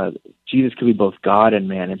Jesus could be both God and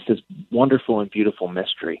man? It's this wonderful and beautiful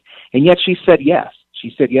mystery. And yet she said yes.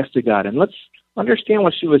 She said yes to God. And let's understand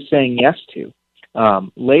what she was saying yes to.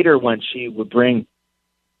 Later, when she would bring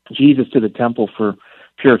Jesus to the temple for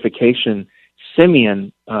purification,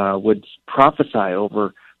 Simeon would prophesy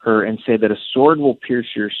over her and say that a sword will pierce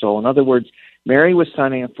your soul. In other words, Mary was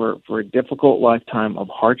signing up for a difficult lifetime of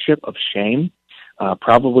hardship, of shame.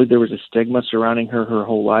 Probably there was a stigma surrounding her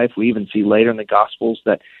whole life. We even see later in the Gospels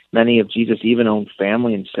that many of Jesus' even own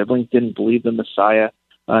family and siblings didn't believe the Messiah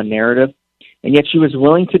narrative. And yet she was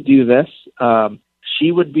willing to do this.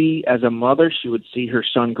 She would be, as a mother, she would see her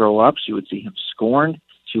son grow up. She would see him scorned.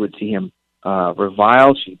 She would see him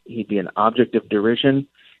reviled. He'd be an object of derision.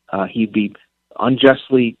 He'd be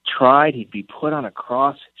unjustly tried. He'd be put on a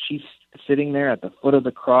cross. She's sitting there at the foot of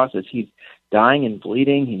the cross as he's dying and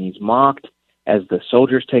bleeding, and he's mocked as the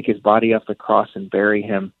soldiers take his body off the cross and bury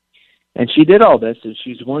him. And she did all this, and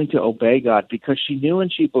she's willing to obey God because she knew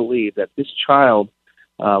and she believed that this child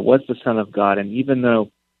was the Son of God. And even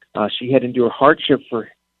though she had endured hardship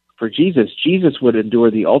for Jesus, Jesus would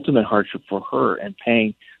endure the ultimate hardship for her and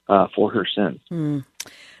paying for her sins.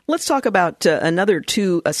 Let's talk about another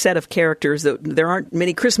set of characters that there aren't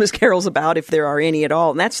many Christmas carols about, if there are any at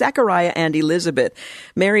all, and that's Zechariah and Elizabeth.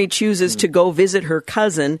 Mary chooses to go visit her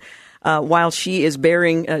cousin while she is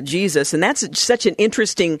bearing Jesus, and that's such an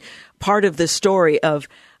interesting part of the story of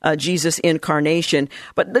Jesus' incarnation.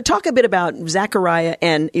 But talk a bit about Zechariah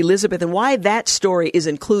and Elizabeth and why that story is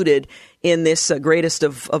included in this greatest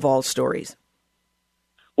of all stories.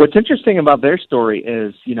 What's interesting about their story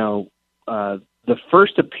is, the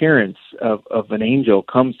first appearance of an angel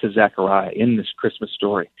comes to Zechariah in this Christmas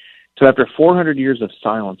story. So after 400 years of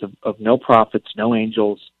silence, of no prophets, no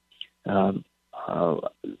angels,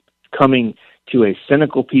 coming to a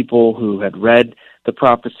cynical people who had read the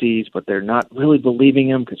prophecies, but they're not really believing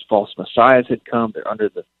them because false messiahs had come. They're under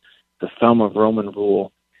the thumb of Roman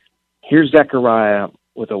rule. Here's Zechariah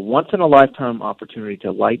with a once-in-a-lifetime opportunity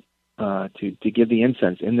to light, to give the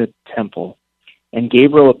incense in the temple. And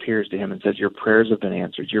Gabriel appears to him and says, "Your prayers have been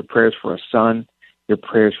answered. Your prayers for a son, your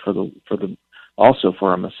prayers also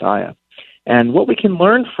for a Messiah." And what we can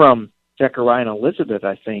learn from Zechariah and Elizabeth,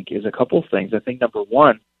 I think, is a couple of things. I think number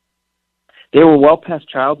one, they were well past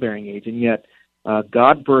childbearing age, and yet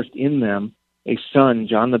God birthed in them a son,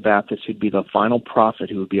 John the Baptist, who'd be the final prophet,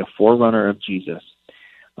 who would be a forerunner of Jesus.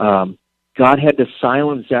 God had to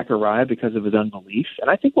silence Zechariah because of his unbelief. And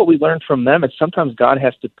I think what we learned from them is sometimes God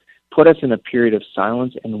has to put us in a period of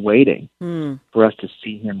silence and waiting for us to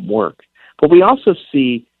see him work. But we also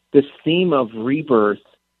see this theme of rebirth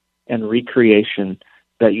and recreation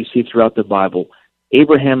that you see throughout the Bible.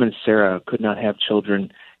 Abraham and Sarah could not have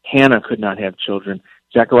children. Hannah could not have children.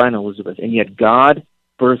 Zechariah and Elizabeth. And yet God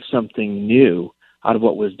birthed something new out of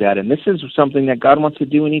what was dead. And this is something that God wants to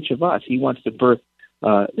do in each of us. He wants to birth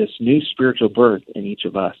this new spiritual birth in each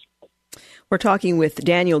of us. We're talking with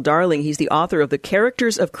Daniel Darling. He's the author of The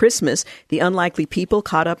Characters of Christmas, The Unlikely People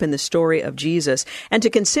Caught Up in the Story of Jesus. And to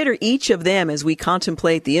consider each of them as we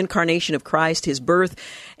contemplate the incarnation of Christ, his birth,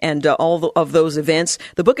 and all of those events.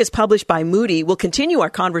 The book is published by Moody. We'll continue our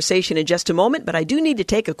conversation in just a moment, but I do need to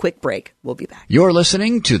take a quick break. We'll be back. You're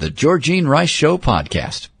listening to the Georgene Rice Show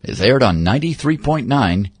podcast. It's aired on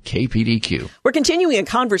 93.9 KPDQ. We're continuing a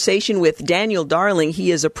conversation with Daniel Darling. He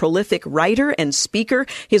is a prolific writer and speaker.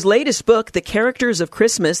 His latest book, The Characters of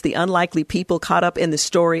Christmas, The Unlikely People Caught Up in the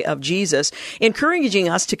Story of Jesus, encouraging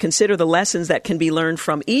us to consider the lessons that can be learned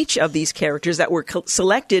from each of these characters that were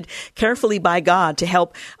selected carefully by God to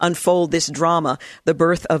help unfold this drama, the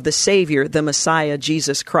birth of the Savior, the Messiah,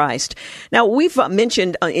 Jesus Christ. Now, we've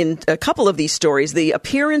mentioned in a couple of these stories the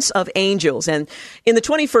appearance of angels, and in the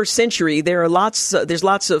 21st century, there's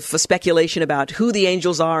lots of speculation about who the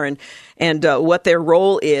angels are and what their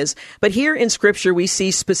role is. But here in Scripture, we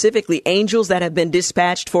see specifically angels that have been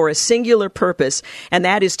dispatched for a singular purpose, and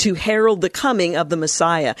that is to herald the coming of the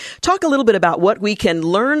Messiah. Talk a little bit about what we can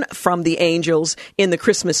learn from the angels in the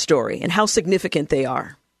Christmas story and how significant they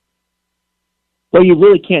are. Well, you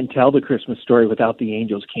really can't tell the Christmas story without the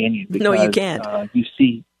angels, can you? Because, no, you can't.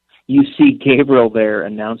 You see Gabriel there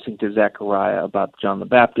announcing to Zechariah about John the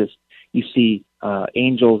Baptist. You see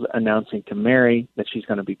angels announcing to Mary that she's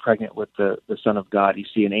going to be pregnant with the Son of God. You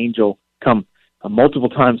see an angel come multiple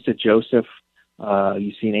times to Joseph.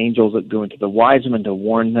 You see an angel going to the wise men to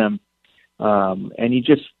warn them. And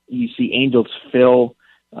you see angels fill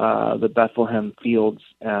the Bethlehem fields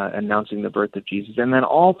announcing the birth of Jesus. And then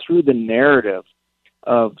all through the narrative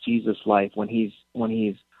of Jesus' life, when he's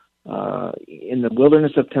in the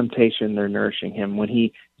wilderness of temptation, they're nourishing him. When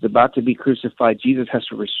he is about to be crucified, Jesus has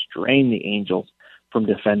to restrain the angels from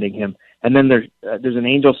defending him. And then there's an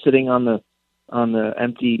angel sitting on the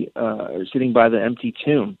empty, sitting by the empty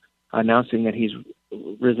tomb, announcing that he's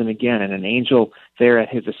risen again, and an angel there at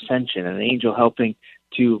his ascension, and an angel helping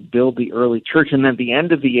to build the early church. And then at the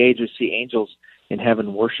end of the age, we see angels in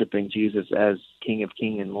heaven worshiping Jesus as King of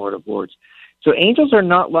Kings and Lord of Lords. So angels are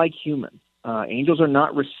not like humans. Angels are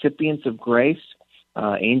not recipients of grace.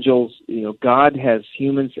 Angels, God has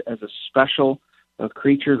humans as a special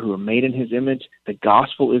creature who are made in his image. The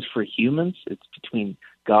gospel is for humans. It's between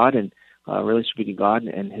God and relationship between God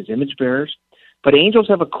and his image bearers. But angels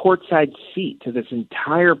have a courtside seat to this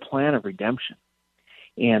entire plan of redemption.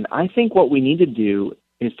 And I think what we need to do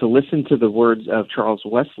is to listen to the words of Charles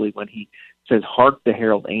Wesley when he says, "Hark the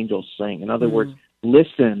herald angels sing." In other words,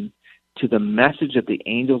 listen to the message that the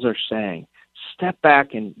angels are saying. Step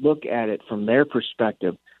back and look at it from their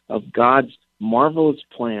perspective of God's marvelous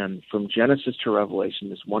plan from Genesis to Revelation,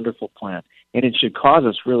 this wonderful plan. And it should cause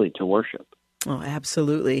us really to worship. Oh,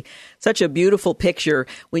 absolutely. Such a beautiful picture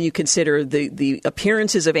when you consider the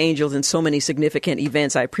appearances of angels in so many significant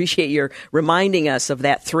events. I appreciate your reminding us of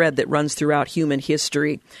that thread that runs throughout human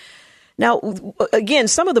history. Now, again,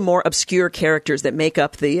 some of the more obscure characters that make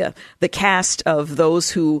up the cast of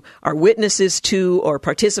those who are witnesses to or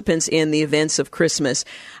participants in the events of Christmas.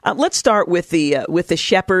 Let's start with the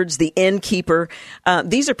shepherds, the innkeeper.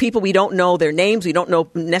 These are people we don't know their names. We don't know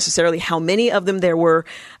necessarily how many of them there were,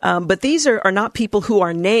 but these are not people who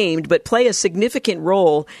are named, but play a significant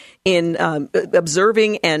role in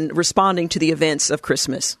observing and responding to the events of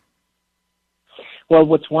Christmas. Well,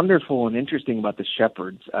 what's wonderful and interesting about the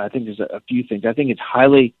shepherds, I think there's a few things. I think it's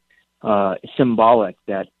highly symbolic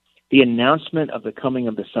that the announcement of the coming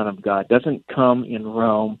of the Son of God doesn't come in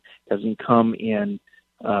Rome, doesn't come in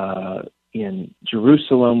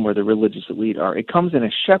Jerusalem where the religious elite are. It comes in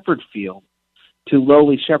a shepherd field to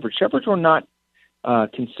lowly shepherds. Shepherds were not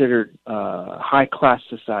considered high-class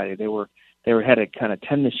society. They had to kind of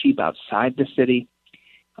tend the sheep outside the city.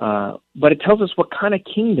 But it tells us what kind of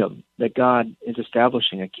kingdom that God is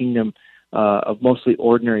establishing, a kingdom of mostly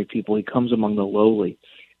ordinary people. He comes among the lowly.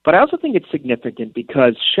 But I also think it's significant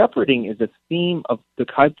because shepherding is a theme of the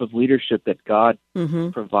type of leadership that God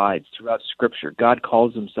provides throughout Scripture. God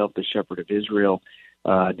calls himself the shepherd of Israel.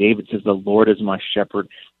 David says, "The Lord is my shepherd."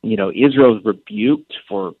 Israel is rebuked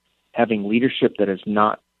for having leadership that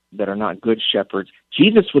are not good shepherds.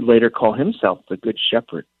 Jesus would later call himself the good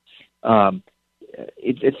shepherd.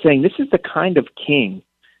 It's saying this is the kind of king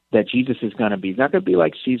that Jesus is going to be. He's not going to be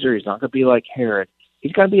like Caesar. He's not going to be like Herod.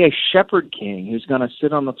 He's going to be a shepherd king who's going to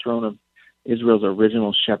sit on the throne of Israel's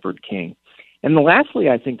original shepherd king. And lastly,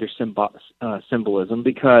 I think there's symbolism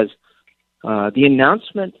because the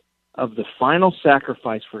announcement of the final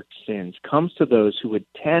sacrifice for sins comes to those who would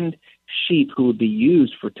tend sheep who would be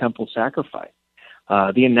used for temple sacrifice.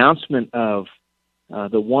 The announcement of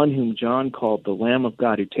the one whom John called the Lamb of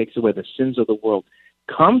God who takes away the sins of the world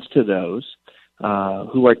comes to those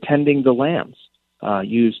who are tending the lambs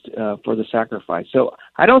used for the sacrifice. So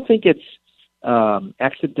I don't think it's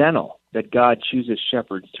accidental that God chooses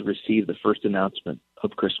shepherds to receive the first announcement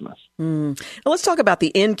of Christmas. Now let's talk about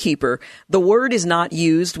the innkeeper. The word is not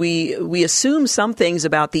used. We assume some things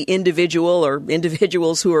about the individual or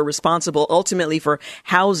individuals who are responsible ultimately for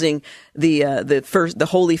housing the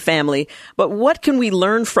Holy Family. But what can we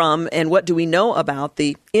learn from and what do we know about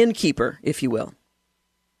the innkeeper, if you will?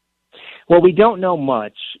 Well, we don't know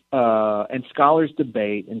much, and scholars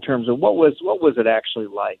debate in terms of what was it actually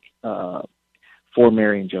like for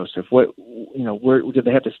Mary and Joseph. Where did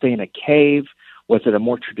they have to stay in a cave? Was it a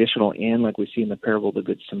more traditional inn like we see in the parable of the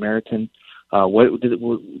Good Samaritan?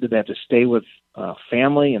 Did they have to stay with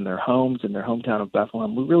family in their homes in their hometown of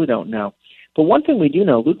Bethlehem? We really don't know. But one thing we do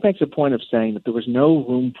know, Luke makes a point of saying that there was no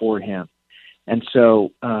room for him. And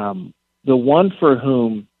so the one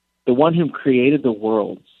whom created the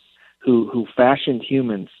world, who fashioned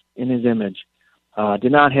humans in his image,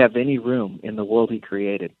 did not have any room in the world he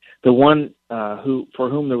created. The one for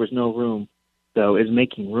whom there was no room, though, is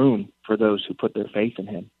making room for those who put their faith in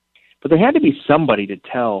him. But there had to be somebody to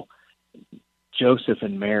tell Joseph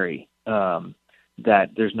and Mary that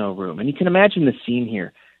there's no room. And you can imagine the scene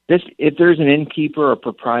here. If there's an innkeeper or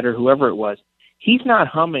proprietor, whoever it was, he's not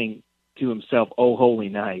humming to himself, "Oh, holy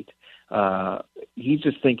night." He's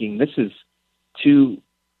just thinking, this is two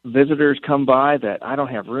visitors come by that I don't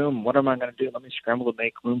have room. What am I going to do? Let me scramble to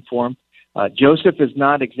make room for them. Joseph is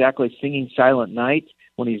not exactly singing Silent Night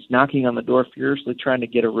when he's knocking on the door furiously trying to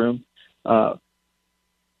get a room.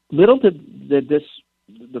 Little did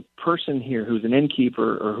the person here who's an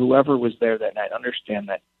innkeeper or whoever was there that night understand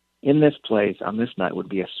that in this place on this night would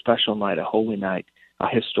be a special night, a holy night, a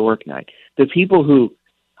historic night.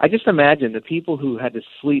 I just imagine the people who had to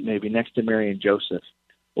sleep maybe next to Mary and Joseph,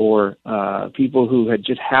 or people who had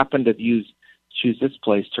just happened to choose this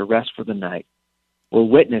place to rest for the night, were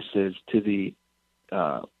witnesses to the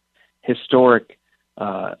historic,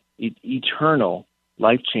 eternal,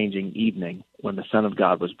 life-changing evening when the Son of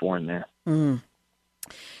God was born there. Mm.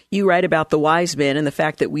 You write about the wise men and the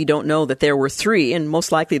fact that we don't know that there were three, and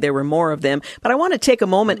most likely there were more of them. But I want to take a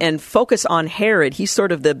moment and focus on Herod. He's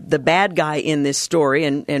sort of the bad guy in this story,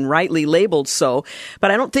 and rightly labeled so.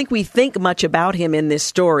 But I don't think we think much about him in this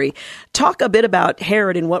story. Talk a bit about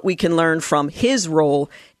Herod and what we can learn from his role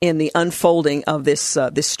in the unfolding of this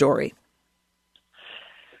story.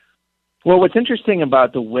 Well, what's interesting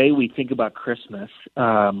about the way we think about Christmas,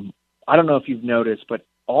 I don't know if you've noticed, but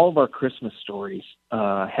all of our Christmas stories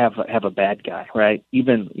have a bad guy, right?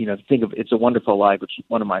 Even, think of It's a Wonderful Life, which is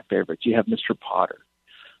one of my favorites. You have Mr. Potter.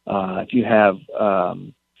 If you have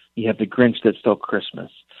The Grinch That Stole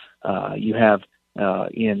Christmas. You have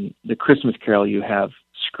in The Christmas Carol, you have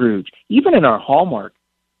Scrooge. Even in our Hallmark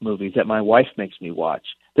movies that my wife makes me watch,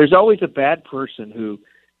 there's always a bad person who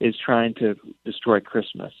is trying to destroy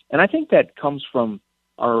Christmas. And I think that comes from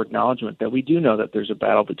our acknowledgement that we do know that there's a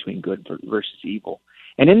battle between good versus evil.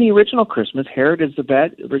 And in the original Christmas, Herod is the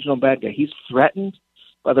original bad guy. He's threatened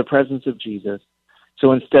by the presence of Jesus.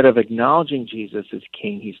 So instead of acknowledging Jesus as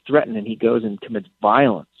king, he's threatened, and he goes and commits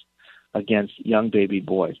violence against young baby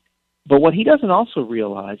boys. But what he doesn't also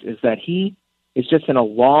realize is that he is just in a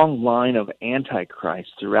long line of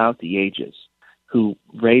antichrists throughout the ages who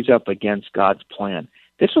raise up against God's plan.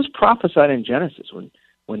 This was prophesied in Genesis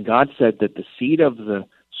when God said that the seed of the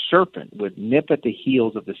serpent would nip at the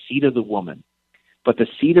heels of the seed of the woman, but the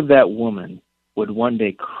seed of that woman would one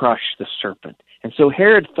day crush the serpent. And so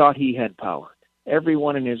Herod thought he had power.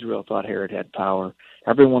 Everyone in Israel thought Herod had power.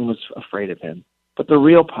 Everyone was afraid of him. But the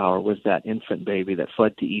real power was that infant baby that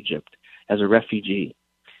fled to Egypt as a refugee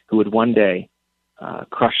who would one day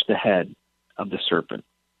crush the head of the serpent.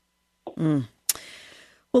 Mm.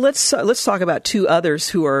 Well, let's talk about two others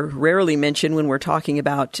who are rarely mentioned when we're talking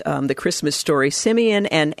about the Christmas story, Simeon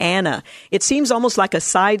and Anna. It seems almost like a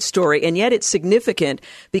side story, and yet it's significant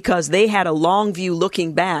because they had a long view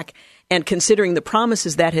looking back and considering the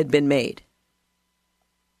promises that had been made.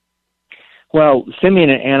 Well, Simeon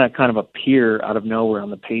and Anna kind of appear out of nowhere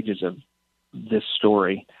on the pages of this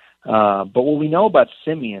story. But what we know about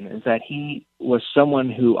Simeon is that he was someone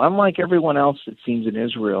who, unlike everyone else, it seems, in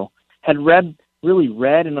Israel, had really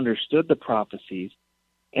read and understood the prophecies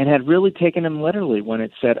and had really taken them literally when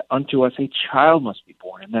it said, "Unto us a child must be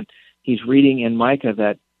born." And then he's reading in Micah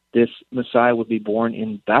that this Messiah would be born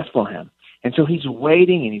in Bethlehem. And so he's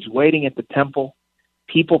waiting, and he's waiting at the temple.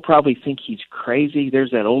 People probably think he's crazy. There's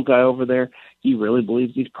that old guy over there. He really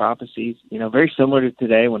believes these prophecies. Very similar to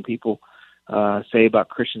today when people say about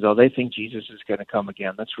Christians, they think Jesus is going to come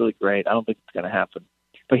again. That's really great. I don't think it's going to happen.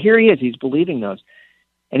 But here he is. He's believing those.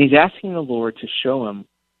 And he's asking the Lord to show him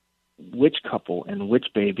which couple and which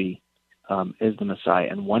baby is the Messiah.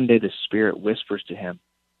 And one day the Spirit whispers to him,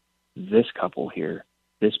 this couple here,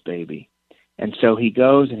 this baby. And so he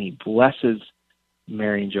goes and he blesses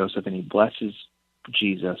Mary and Joseph, and he blesses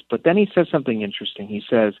Jesus. But then he says something interesting. He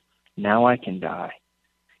says, now I can die.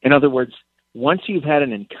 In other words, once you've had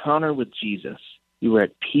an encounter with Jesus, you are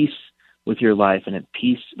at peace with your life and at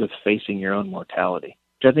peace with facing your own mortality,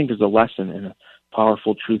 which I think is a lesson and a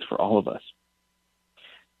powerful truth for all of us.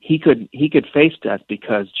 He could face death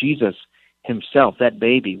because Jesus himself, that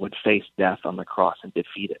baby, would face death on the cross and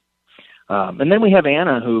defeat it. And then we have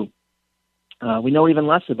Anna, who we know even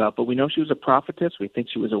less about, but we know she was a prophetess. We think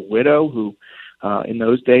she was a widow who, in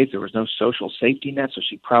those days, there was no social safety net, so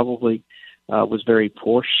she probably was very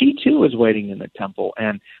poor. She, too, was waiting in the temple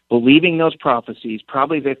and believing those prophecies.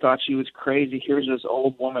 Probably they thought she was crazy. Here's this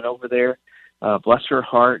old woman over there. Bless her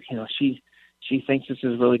heart. She thinks this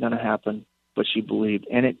is really going to happen, but she believed.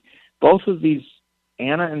 And both of these,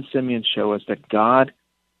 Anna and Simeon, show us that God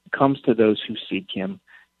comes to those who seek him.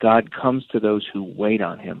 God comes to those who wait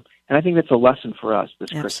on him. And I think that's a lesson for us this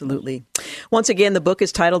Christmas. Absolutely. Once again, the book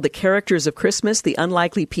is titled The Characters of Christmas, The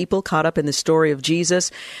Unlikely People Caught Up in the Story of Jesus.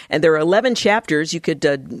 And there are 11 chapters. You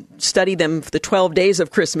could study them for the 12 days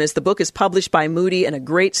of Christmas. The book is published by Moody and a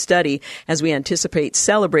great study as we anticipate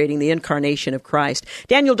celebrating the incarnation of Christ.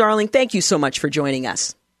 Daniel Darling, thank you so much for joining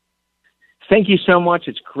us. Thank you so much.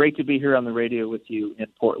 It's great to be here on the radio with you in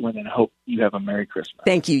Portland, and I hope you have a Merry Christmas.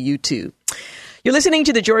 Thank you. You too. You're listening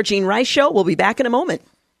to The Georgene Rice Show. We'll be back in a moment.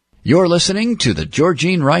 You're listening to the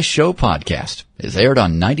Georgene Rice Show podcast. It's aired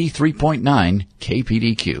on 93.9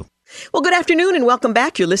 KPDQ. Well, good afternoon and welcome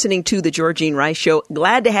back. You're listening to the Georgene Rice Show.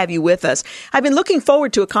 Glad to have you with us. I've been looking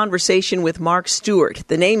forward to a conversation with Mark Stewart.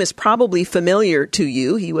 The name is probably familiar to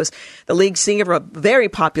you. He was the lead singer of a very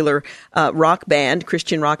popular rock band,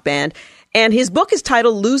 Christian rock band. And his book is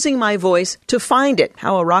titled Losing My Voice to Find It,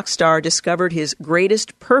 How a Rock Star Discovered His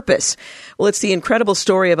Greatest Purpose. Well, it's the incredible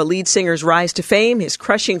story of a lead singer's rise to fame, his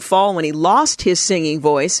crushing fall when he lost his singing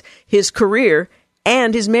voice, his career,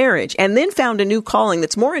 and his marriage, and then found a new calling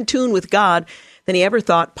that's more in tune with God than he ever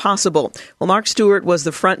thought possible. Well, Mark Stewart was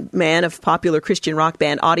the front man of popular Christian rock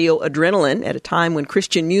band Audio Adrenaline at a time when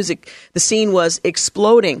Christian music, the scene was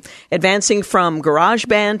exploding. Advancing from garage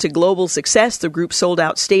band to global success, the group sold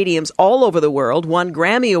out stadiums all over the world, won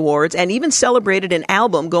Grammy Awards, and even celebrated an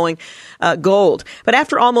album going gold. But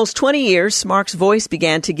after almost 20 years, Mark's voice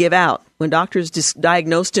began to give out. When doctors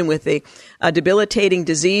diagnosed him with a debilitating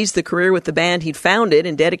disease, the career with the band he'd founded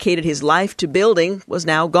and dedicated his life to building was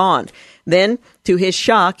now gone. Then, to his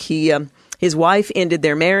shock, his wife ended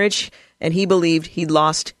their marriage, and he believed he'd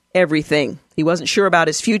lost everything. He wasn't sure about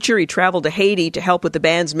his future. He traveled to Haiti to help with the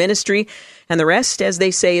band's ministry, and the rest, as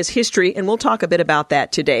they say, is history, and we'll talk a bit about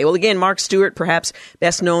that today. Well, again, Mark Stewart, perhaps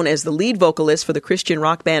best known as the lead vocalist for the Christian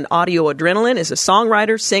rock band Audio Adrenaline, is a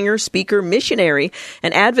songwriter, singer, speaker, missionary,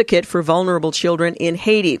 and advocate for vulnerable children in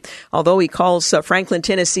Haiti. Although he calls Franklin,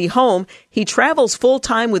 Tennessee home, he travels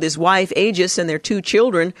full-time with his wife, Aegis, and their 2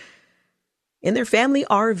 children in their family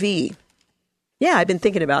RV. Yeah, I've been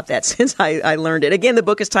thinking about that since I learned it. Again, the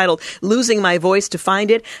book is titled Losing My Voice to Find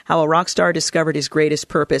It, How a Rock Star Discovered His Greatest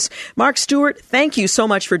Purpose. Mark Stewart, thank you so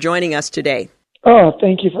much for joining us today. Oh,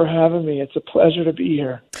 thank you for having me. It's a pleasure to be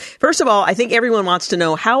here. First of all, I think everyone wants to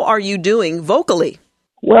know, how are you doing vocally?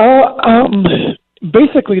 Well,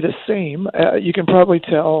 basically the same. You can probably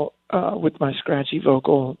tell with my scratchy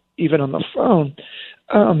vocal, even on the phone,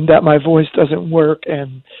 that my voice doesn't work,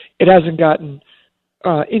 and it hasn't gotten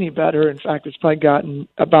any better. In fact, it's probably gotten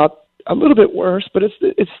about a little bit worse, but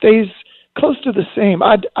it stays close to the same.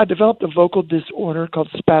 I developed a vocal disorder called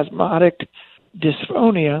spasmodic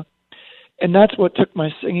dysphonia, and that's what took my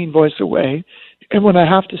singing voice away. And when I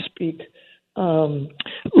have to speak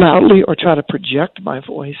loudly or try to project my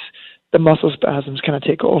voice, the muscle spasms kind of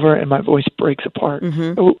take over and my voice breaks apart.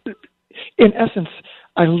 Mm-hmm. In essence,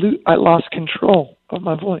 I lost control of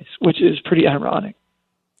my voice, which is pretty ironic.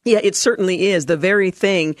 Yeah, it certainly is. The very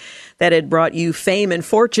thing that had brought you fame and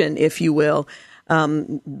fortune, if you will,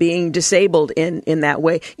 being disabled in that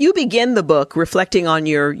way. You begin the book reflecting on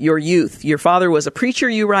your youth. Your father was a preacher,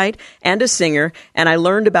 you write, and a singer, and I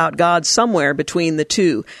learned about God somewhere between the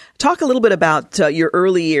two. Talk a little bit about your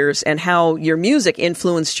early years and how your music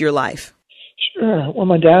influenced your life. Sure. Well,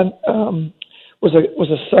 my dad was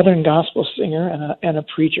a Southern gospel singer and a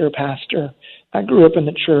preacher, pastor. I grew up in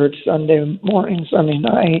the church, Sunday morning, Sunday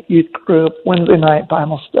night, youth group, Wednesday night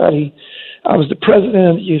Bible study. I was the president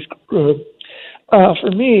of the youth group.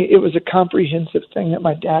 For me, it was a comprehensive thing that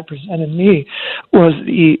my dad presented me, was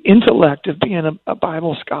the intellect of being a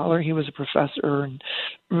Bible scholar. He was a professor and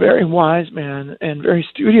very wise man and very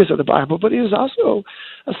studious of the Bible, but he was also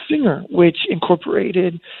a singer, which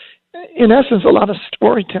incorporated, in essence, a lot of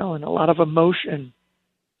storytelling, a lot of emotion.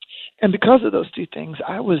 And because of those two things,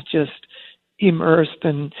 I was just immersed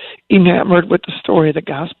and enamored with the story of the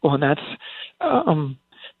gospel, and that's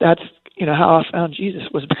how I found Jesus,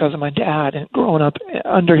 was because of my dad and growing up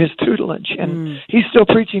under his tutelage. And he's still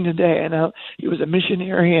preaching today, and he was a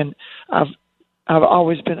missionary, and I've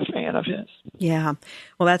always been a fan of his. Yeah,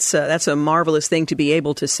 well, that's a marvelous thing to be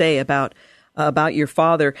able to say about your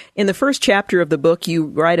father. In the first chapter of the book, you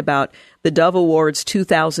write about the Dove Awards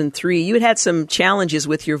 2003. You had some challenges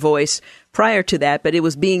with your voice prior to that, but it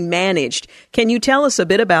was being managed. Can you tell us a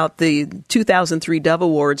bit about the 2003 Dove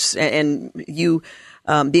Awards and you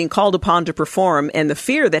being called upon to perform, and the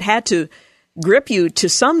fear that had to grip you to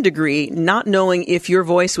some degree, not knowing if your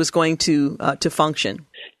voice was going to function?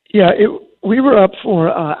 Yeah, we were up for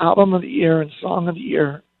Album of the Year and Song of the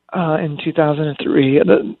Year in 2003.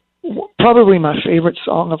 Probably my favorite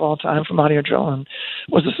song of all time from Audio Adrenaline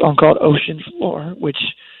was a song called Ocean Floor, which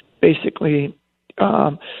basically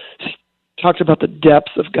talks about the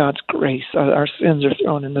depths of God's grace. Our sins are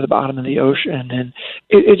thrown into the bottom of the ocean, and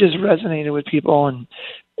it just resonated with people, and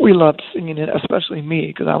we loved singing it, especially me,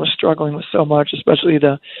 because I was struggling with so much, especially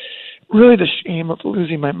the shame of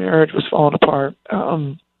losing my marriage was falling apart.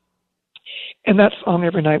 And that song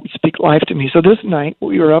every night would speak life to me. So this night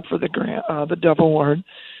we were up for the Dove Award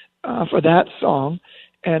for that song,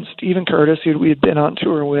 and Stephen Curtis, who we had been on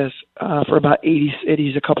tour with for about 80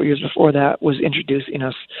 cities a couple years before that, was introducing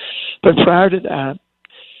us. But prior to that,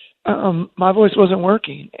 my voice wasn't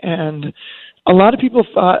working, and a lot of people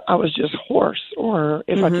thought I was just hoarse, or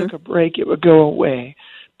if I took a break, it would go away.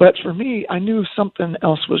 But for me, I knew something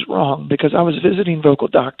else was wrong because I was visiting vocal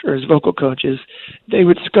doctors, vocal coaches. They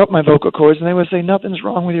would scope my vocal cords and they would say, nothing's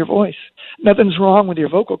wrong with your voice. Nothing's wrong with your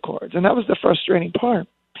vocal cords. And that was the frustrating part.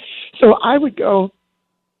 So I would go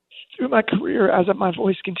through my career as my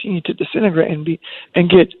voice continued to disintegrate and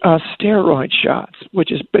get steroid shots,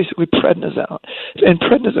 which is basically prednisone. And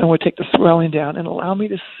prednisone would take the swelling down and allow me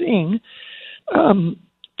to sing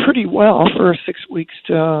pretty well for 6 weeks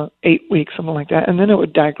to 8 weeks, something like that, and then it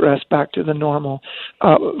would digress back to the normal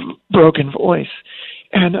broken voice.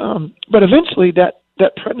 And but eventually that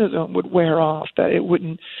prednisone would wear off, that it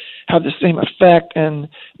wouldn't have the same effect, and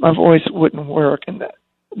my voice wouldn't work. And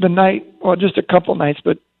the night, well, just a couple nights,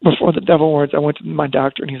 but before the Devil Words, I went to my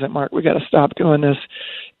doctor, and he's like, Mark, we got to stop doing this.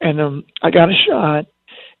 And I got a shot,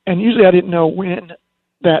 and usually I didn't know when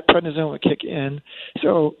that prednisone would kick in.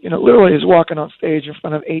 So, literally I was walking on stage in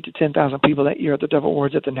front of 8,000 to 10,000 people that year at the Devil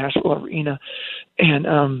Awards at the Nashville Arena. And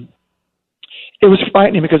it was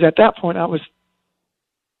frightening because at that point I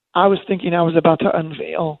was thinking I was about to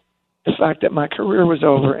unveil the fact that my career was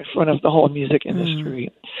over in front of the whole music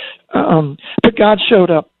industry. But God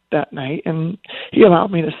showed up that night and he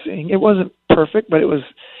allowed me to sing. It wasn't perfect, but it was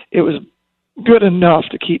good enough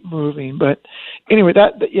to keep moving. But anyway,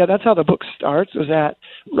 that's how the book starts. Was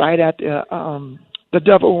right at the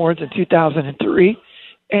Devil Awards in 2003,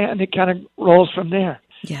 and it kind of rolls from there.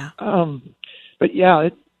 Yeah. But yeah,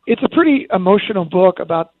 it's a pretty emotional book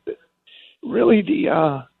about really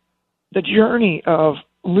the journey of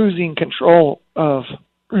losing control of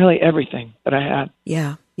really everything that I had.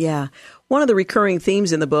 Yeah. Yeah. One of the recurring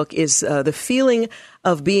themes in the book is the feeling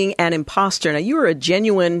of being an imposter. Now, you are a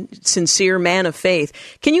genuine, sincere man of faith.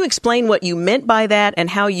 Can you explain what you meant by that and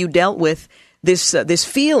how you dealt with this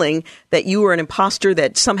feeling that you were an imposter,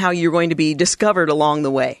 that somehow you're going to be discovered along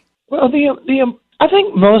the way? Well, I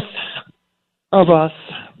think most of us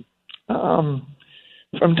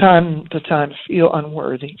from time to time feel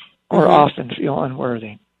unworthy or often feel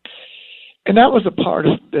unworthy. And that was a part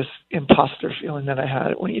of this imposter feeling that I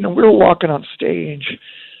had. When, we were walking on stage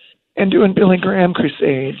and doing Billy Graham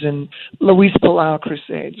crusades and Luis Palau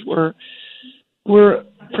crusades. We're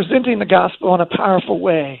presenting the gospel in a powerful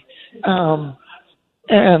way. And,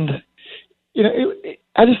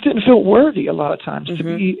 I just didn't feel worthy a lot of times to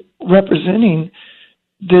be representing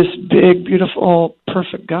this big, beautiful,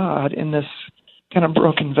 perfect God in this kind of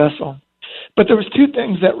broken vessel. But there was two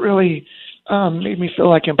things that really made me feel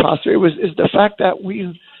like imposter. Is the fact that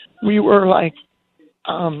we were like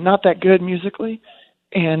not that good musically,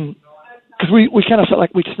 and because we kind of felt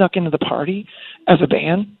like we'd snuck into the party as a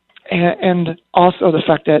band, and also the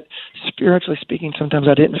fact that spiritually speaking, sometimes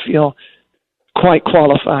I didn't feel quite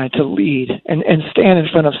qualified to lead and stand in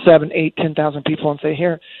front of 7,000, 8,000, 10,000 people and say,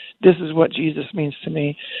 here, this is what Jesus means to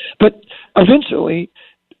me. But eventually,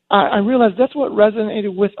 I realized that's what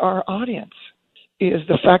resonated with our audience. Is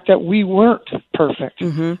the fact that we weren't perfect,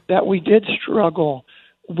 that we did struggle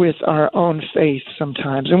with our own faith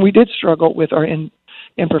sometimes, and we did struggle with our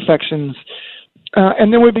imperfections.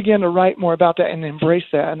 And then we began to write more about that and embrace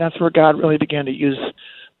that, and that's where God really began to use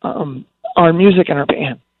our music and our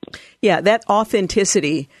band. Yeah, that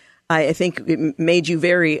authenticity, I think, it made you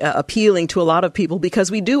very appealing to a lot of people,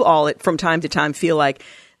 because we do all, from time to time, feel like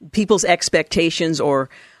people's expectations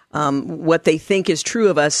or what they think is true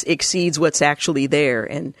of us exceeds what's actually there.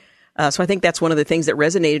 And so I think that's one of the things that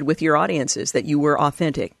resonated with your audiences, that you were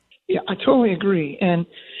authentic. Yeah, I totally agree. And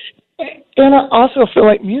I also feel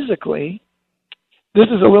like musically, this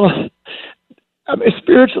is a little,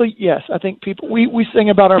 spiritually, yes, I think people, we sing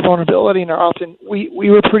about our vulnerability and our often, we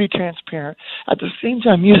were pretty transparent. At the same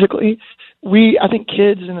time, musically, I think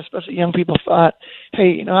kids and especially young people thought,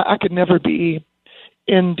 hey, I could never be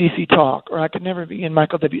in DC Talk, or I could never be in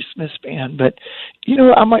Michael W. Smith's band, but,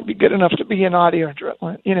 I might be good enough to be in Audio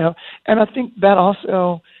Adrenaline, and I think that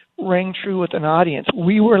also rang true with an audience.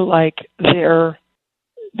 We were like their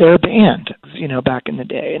band, back in the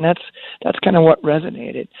day, and that's kind of what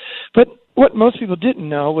resonated. But what most people didn't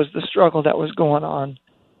know was the struggle that was going on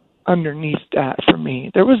underneath that for me.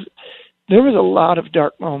 There was a lot of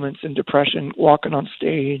dark moments and depression walking on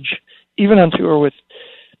stage, even on tour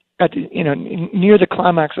near the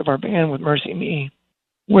climax of our band with Mercy Me,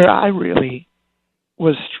 where I really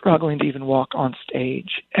was struggling to even walk on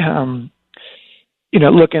stage.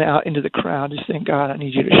 Looking out into the crowd, just saying, God, I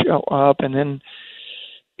need you to show up. And then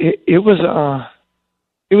it was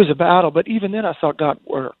a battle, but even then I saw God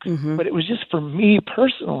work. But it was just for me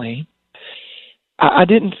personally, I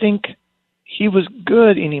didn't think he was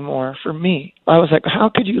good anymore for me. I was like,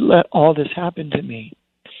 how could you let all this happen to me?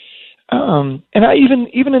 And I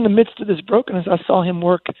even in the midst of this brokenness, I saw him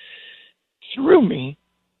work through me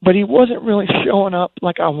but he wasn't really showing up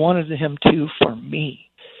like I wanted him to for me.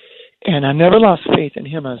 And I never lost faith in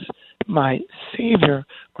him as my Savior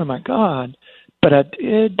or my God, but I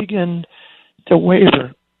did begin to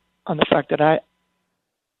waver on the fact that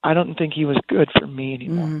I don't think he was good for me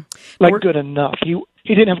anymore. Good enough. He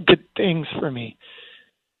didn't have good things for me.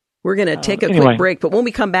 We're going to take a quick break, but when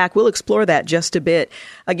we come back, we'll explore that just a bit.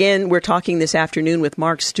 Again, we're talking this afternoon with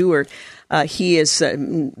Mark Stewart. He is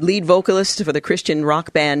lead vocalist for the Christian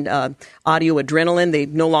rock band Audio Adrenaline. They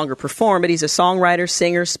no longer perform, but he's a songwriter,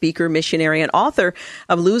 singer, speaker, missionary, and author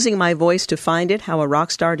of Losing My Voice to Find It, How a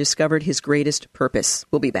Rock Star Discovered His Greatest Purpose.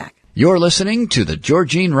 We'll be back. You're listening to the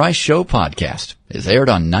Georgene Rice Show podcast. It's aired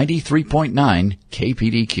on 93.9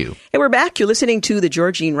 KPDQ. Hey, we're back. You're listening to the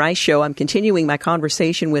Georgene Rice Show. I'm continuing my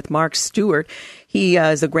conversation with Mark Stewart. He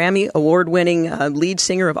is a Grammy Award-winning lead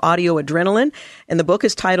singer of Audio Adrenaline, and the book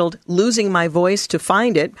is titled Losing My Voice to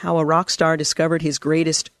Find It, How a Rock Star Discovered His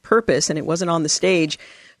Greatest Purpose, and it wasn't on the stage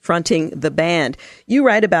fronting the band. You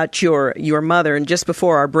write about your mother, and just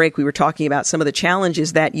before our break, we were talking about some of the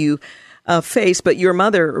challenges that you face, but your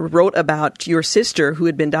mother wrote about your sister who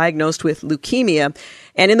had been diagnosed with leukemia.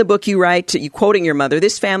 And in the book you write, you quoting your mother,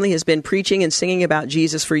 "This family has been preaching and singing about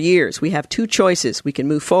Jesus for years. We have two choices. We can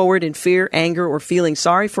move forward in fear, anger, or feeling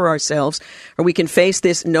sorry for ourselves, or we can face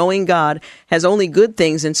this knowing God has only good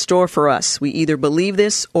things in store for us. We either believe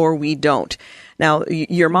this or we don't." Now,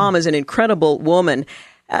 your mom is an incredible woman.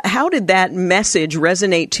 How did that message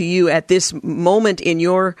resonate to you at this moment in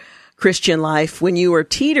your Christian life when you were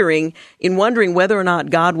teetering in wondering whether or not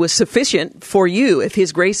God was sufficient for you, if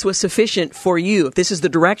His grace was sufficient for you, if this is the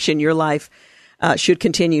direction your life should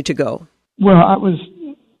continue to go? Well, I was,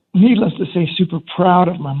 needless to say, super proud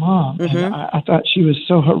of my mom. Mm-hmm. And I thought she was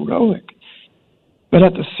so heroic. But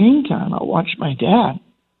at the same time, I watched my dad,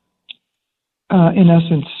 in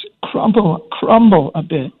essence, crumble a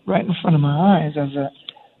bit right in front of my eyes as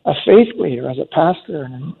a faith leader, as a pastor,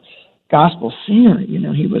 and gospel singer. You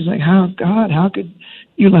know, he was like, how could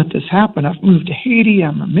you let this happen? I've moved to Haiti.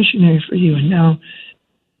 I'm a missionary for you. And now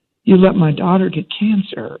you let my daughter get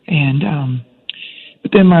cancer. And,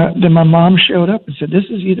 but then my mom showed up and said, this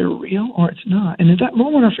is either real or it's not. And at that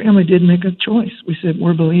moment, our family did make a choice. We said,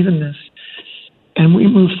 we're believing this. And we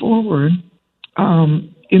moved forward,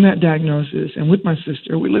 in that diagnosis. And with my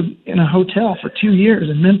sister, we lived in a hotel for 2 years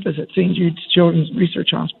in Memphis at St. Jude's Children's Research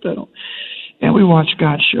Hospital. And we watched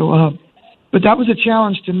God show up. But that was a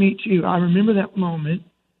challenge to me, too. I remember that moment.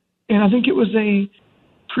 And I think it was a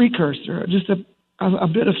precursor, just a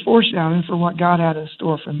bit of foreshadowing for what God had in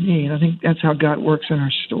store for me. And I think that's how God works in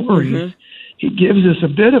our stories. Mm-hmm. He gives us a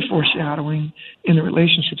bit of foreshadowing in the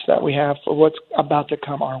relationships that we have for what's about to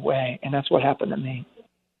come our way. And that's what happened to me.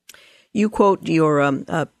 You quote your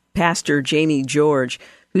pastor, Jamie George,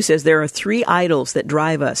 who says there are three idols that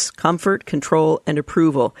drive us: comfort, control, and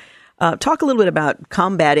approval. Talk a little bit about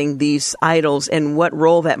combating these idols and what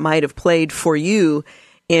role that might have played for you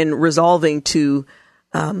in resolving to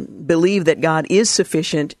believe that God is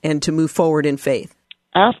sufficient and to move forward in faith.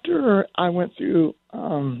 After I went through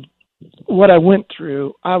what I went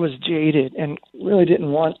through, I was jaded and really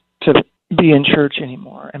didn't want to be in church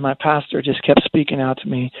anymore. And my pastor just kept speaking out to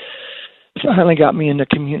me, finally got me into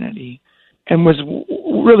community, and was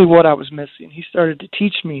really what I was missing. He started to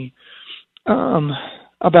teach me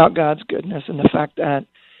about God's goodness and the fact that,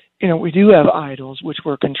 you know, we do have idols which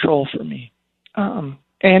were control for me,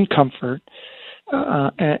 and comfort,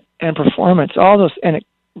 and performance. All those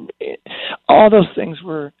things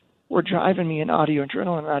were driving me in Audio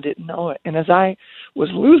Adrenaline, and I didn't know it. And as I was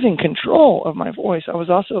losing control of my voice, I was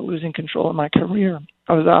also losing control of my career.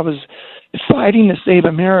 I was fighting to save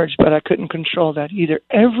a marriage, but I couldn't control that either.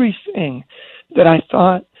 Everything that I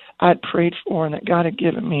thought I'd prayed for and that God had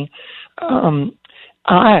given me,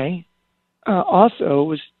 I also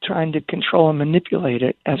was trying to control and manipulate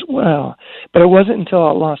it as well. But it wasn't until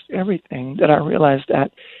I lost everything that I realized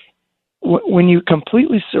that when you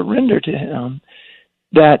completely surrender to Him,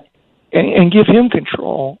 that and give Him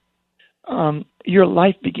control, your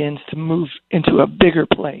life begins to move into a bigger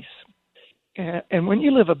place. And when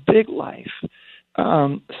you live a big life,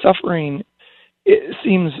 suffering, it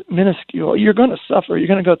seems minuscule. You're going to suffer. You're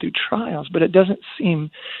going to go through trials, but it doesn't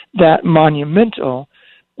seem that monumental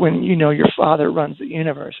when you know your Father runs the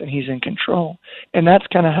universe and He's in control. And that's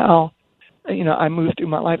kind of how, you know, I moved through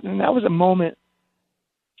my life. And that was a moment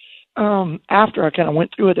after I kind of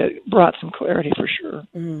went through it that brought some clarity for sure.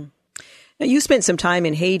 Mm. Now, you spent some time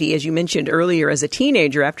in Haiti, as you mentioned earlier, as a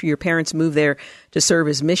teenager after your parents moved there to serve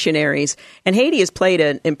as missionaries. And Haiti has played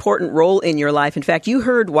an important role in your life. In fact, you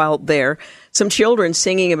heard while there some children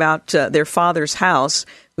singing about their father's house,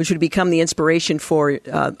 which would become the inspiration for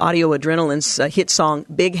Audio Adrenaline's hit song,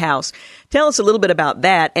 Big House. Tell us a little bit about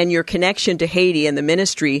that and your connection to Haiti and the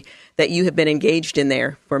ministry that you have been engaged in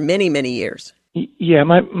there for many, many years. Yeah,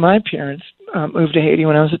 my parents moved to Haiti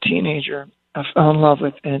when I was a teenager. I fell in love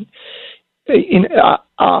with it. I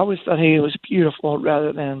always thought Haiti was beautiful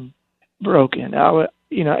rather than broken.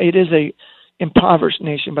 It is a impoverished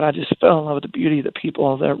nation, but I just fell in love with the beauty of the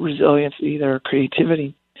people, their resiliency, their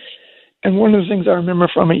creativity. And one of the things I remember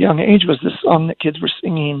from a young age was this song that kids were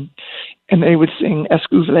singing, and they would sing, Est-ce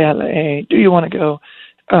que vous voulez aller? Do you want to go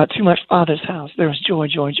to my father's house? There's joy,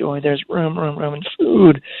 joy, joy. There's room, room, room, and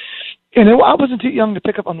food. And I wasn't too young to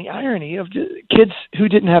pick up on the irony of kids who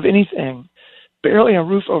didn't have anything, barely a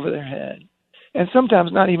roof over their head, and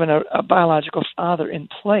sometimes not even a biological father in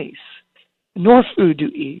place, nor food to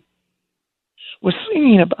eat, was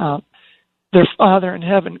singing about their Father in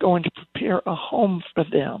heaven going to prepare a home for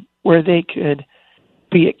them where they could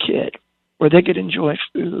be a kid, where they could enjoy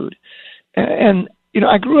food. And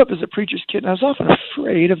I grew up as a preacher's kid, and I was often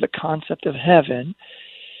afraid of the concept of heaven.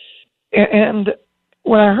 And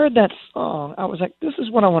when I heard that song, I was like, this is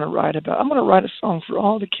what I want to write about. I'm going to write a song for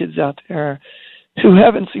all the kids out there who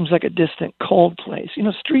heaven seems like a distant, cold place.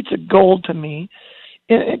 Streets of gold to me.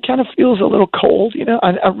 It kind of feels a little cold.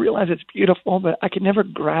 I realize it's beautiful, but I could never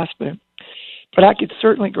grasp it. But I could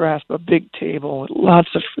certainly grasp a big table with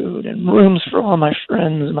lots of food and rooms for all my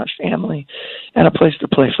friends and my family and a place to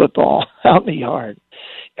play football out in the yard.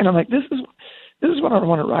 And I'm like, this is what I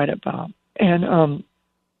want to write about. And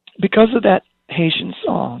because of that Haitian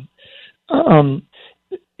song,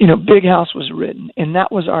 Big House was written, and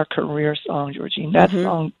that was our career song, Georgene. That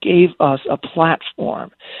song gave us a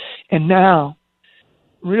platform. And now,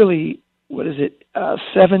 really,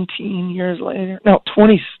 17 years later? No,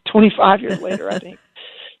 25 years later, I think.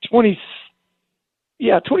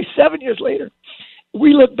 27 years later,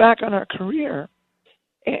 we look back on our career,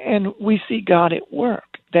 and we see God at work,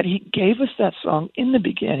 that he gave us that song in the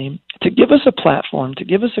beginning to give us a platform, to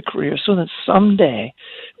give us a career, so that someday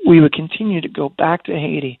we would continue to go back to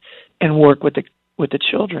Haiti and work with the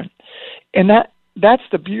children. And that's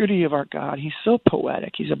the beauty of our God. He's so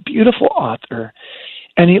poetic. He's a beautiful author,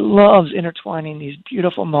 and he loves intertwining these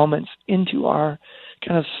beautiful moments into our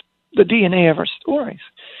kind of the DNA of our stories.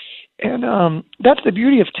 And that's the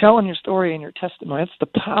beauty of telling your story and your testimony. That's the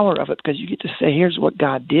power of it, because you get to say, here's what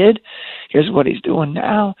God did, here's what he's doing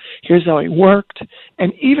now, here's how he worked.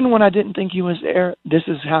 And even when I didn't think he was there, this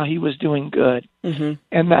is how he was doing good.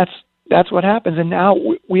 And that's what happens. And now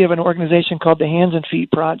we have an organization called the Hands and Feet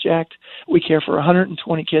Project. We care for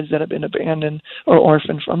 120 kids that have been abandoned or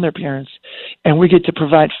orphaned from their parents, and we get to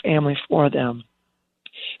provide family for them.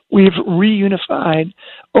 We've reunified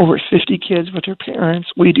over 50 kids with their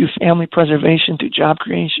parents. We do family preservation through job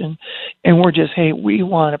creation, and we're just, hey, we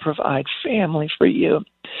want to provide family for you.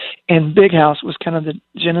 And Big House was kind of the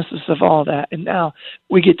genesis of all that, and now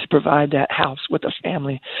we get to provide that house with a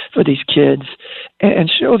family for these kids and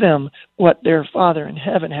show them what their Father in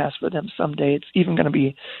heaven has for them someday. It's even going to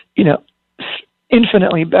be,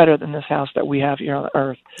 infinitely better than this house that we have here on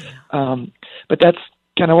earth. But that's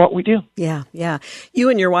kind of what we do. Yeah. You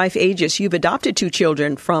and your wife, Aegis, you've adopted 2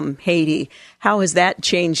 children from Haiti. How has that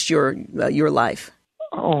changed your life?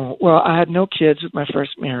 Oh, well, I had no kids with my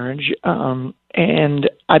first marriage, and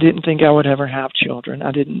I didn't think I would ever have children.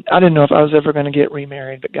 I didn't know if I was ever going to get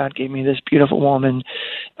remarried, but God gave me this beautiful woman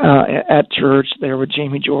at church there with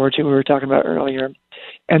Jamie George, who we were talking about earlier.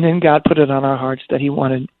 And then God put it on our hearts that he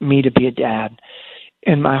wanted me to be a dad.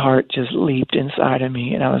 And my heart just leaped inside of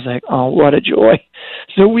me, and I was like, oh, what a joy.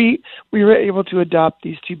 So we were able to adopt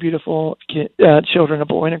these 2 beautiful children, a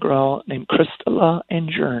boy and a girl, named Christella and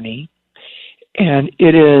Journey. And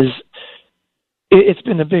it's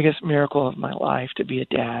been the biggest miracle of my life to be a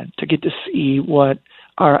dad, to get to see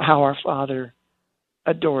how our Father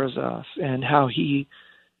adores us and how he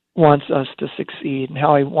wants us to succeed and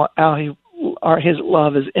his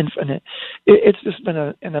love is infinite. It's just been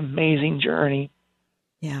an amazing journey.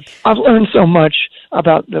 Yeah, I've learned so much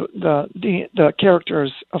about the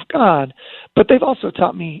characters of God, but they've also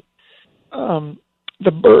taught me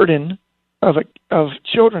the burden of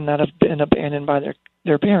children that have been abandoned by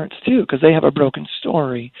their parents too, because they have a broken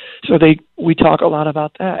story. So we talk a lot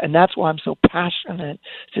about that, and that's why I'm so passionate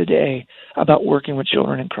today about working with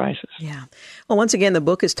children in crisis. Yeah. Well, once again, the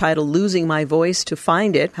book is titled "Losing My Voice to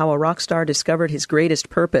Find It: How a Rock Star Discovered His Greatest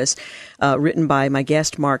Purpose," written by my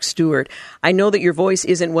guest Mark Stewart. I know that your voice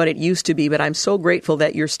isn't what it used to be, but I'm so grateful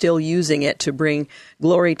that you're still using it to bring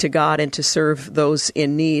glory to God and to serve those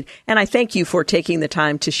in need. And I thank you for taking the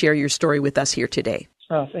time to share your story with us here today.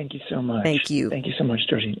 Oh, thank you so much. Thank you. Thank you so much,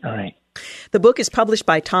 Georgene. All right. The book is published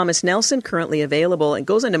by Thomas Nelson, currently available, and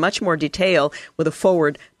goes into much more detail with a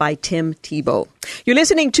foreword by Tim Tebow. You're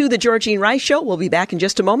listening to The Georgene Rice Show. We'll be back in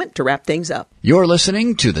just a moment to wrap things up. You're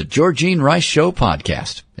listening to The Georgene Rice Show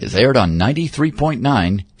podcast. It's aired on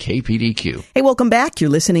 93.9 KPDQ. Hey, welcome back. You're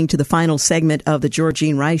listening to the final segment of The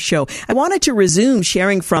Georgene Rice Show. I wanted to resume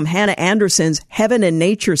sharing from Hannah Anderson's Heaven and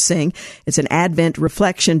Nature Sing. It's an Advent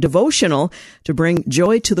reflection devotional to bring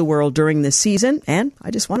joy to the world during this season, and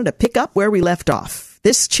I just wanted to pick up where we left off.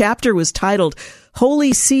 This chapter was titled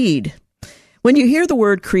Holy Seed. When you hear the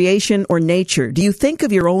word creation or nature, do you think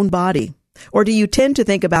of your own body? Or do you tend to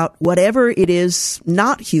think about whatever it is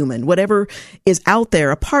not human, whatever is out there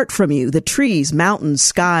apart from you, the trees, mountains,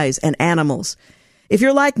 skies, and animals? If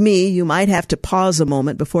you're like me, you might have to pause a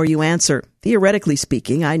moment before you answer. Theoretically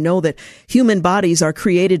speaking, I know that human bodies are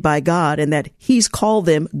created by God and that He's called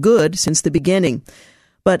them good since the beginning.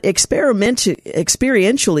 But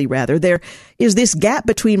experientially, there is this gap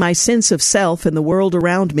between my sense of self and the world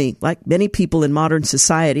around me. Like many people in modern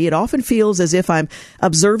society, it often feels as if I'm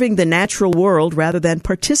observing the natural world rather than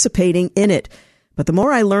participating in it. But the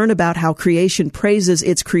more I learn about how creation praises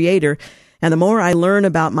its creator, and the more I learn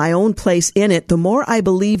about my own place in it, the more I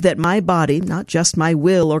believe that my body, not just my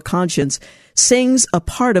will or conscience, sings a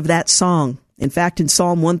part of that song. In fact, in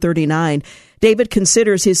Psalm 139, David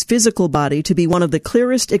considers his physical body to be one of the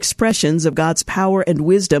clearest expressions of God's power and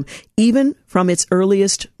wisdom, even from its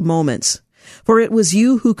earliest moments. For it was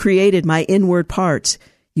you who created my inward parts.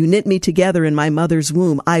 You knit me together in my mother's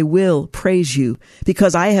womb. I will praise you,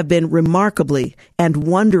 because I have been remarkably and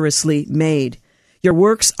wondrously made. Your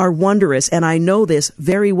works are wondrous, and I know this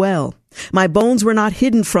very well. My bones were not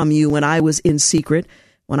hidden from you when I was in secret,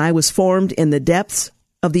 when I was formed in the depths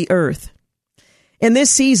of the earth. In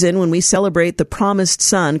this season, when we celebrate the promised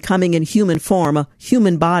Son coming in human form, a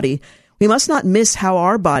human body, we must not miss how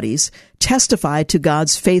our bodies testify to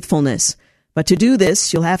God's faithfulness. But to do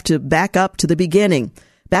this, you'll have to back up to the beginning,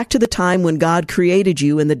 back to the time when God created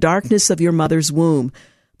you in the darkness of your mother's womb.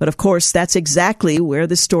 But of course, that's exactly where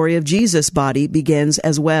the story of Jesus' body begins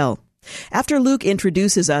as well. After Luke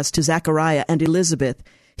introduces us to Zechariah and Elizabeth,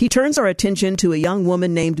 he turns our attention to a young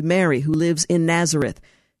woman named Mary who lives in Nazareth.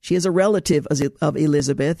 She is a relative of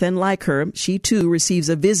Elizabeth, and like her, she too receives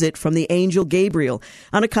a visit from the angel Gabriel.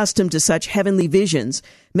 Unaccustomed to such heavenly visions,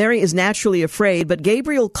 Mary is naturally afraid, but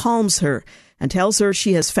Gabriel calms her and tells her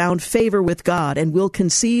she has found favor with God and will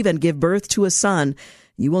conceive and give birth to a son.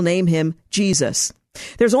 You will name him Jesus.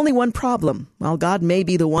 There's only one problem. While God may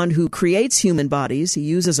be the one who creates human bodies, He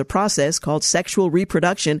uses a process called sexual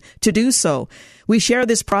reproduction to do so. We share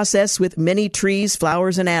this process with many trees,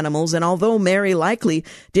 flowers, and animals, and although Mary likely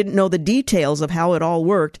didn't know the details of how it all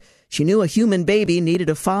worked, she knew a human baby needed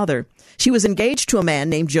a father. She was engaged to a man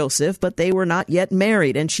named Joseph, but they were not yet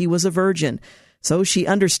married, and she was a virgin. So she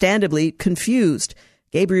understandably confused.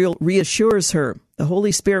 Gabriel reassures her, the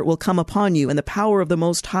Holy Spirit will come upon you, and the power of the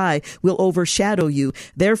Most High will overshadow you.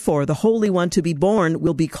 Therefore, the Holy One to be born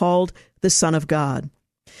will be called the Son of God.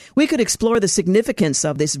 We could explore the significance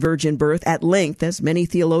of this virgin birth at length, as many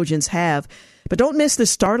theologians have, but don't miss the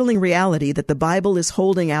startling reality that the Bible is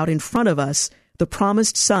holding out in front of us. The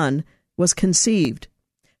promised Son was conceived.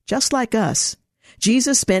 Just like us.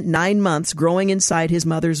 Jesus spent 9 months growing inside his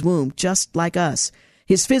mother's womb, just like us.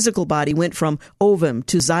 His physical body went from ovum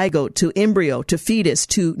to zygote to embryo to fetus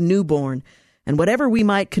to newborn. And whatever we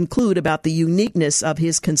might conclude about the uniqueness of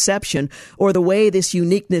his conception or the way this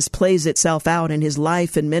uniqueness plays itself out in his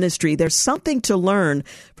life and ministry, there's something to learn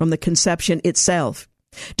from the conception itself.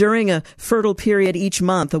 During a fertile period each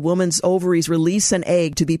month, a woman's ovaries release an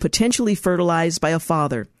egg to be potentially fertilized by a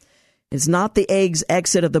father. It's not the egg's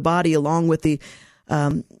exit of the body along with the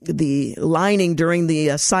lining during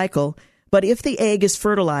the cycle. But if the egg is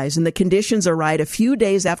fertilized and the conditions are right, a few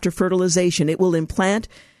days after fertilization, it will implant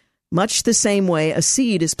much the same way a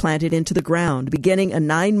seed is planted into the ground, beginning a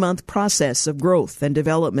 9-month process of growth and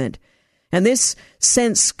development. And this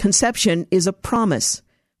sense conception is a promise.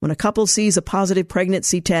 When a couple sees a positive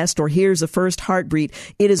pregnancy test or hears a first heartbeat,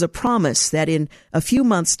 it is a promise that in a few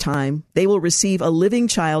months' time, they will receive a living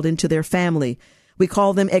child into their family. We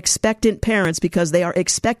call them expectant parents because they are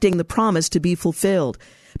expecting the promise to be fulfilled.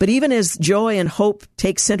 But even as joy and hope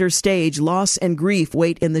take center stage, loss and grief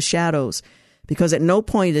wait in the shadows, because at no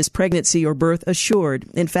point is pregnancy or birth assured.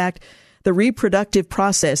 In fact, the reproductive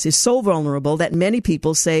process is so vulnerable that many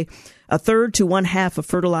people say a third to one half of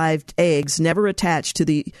fertilized eggs never attach to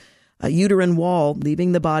the uterine wall,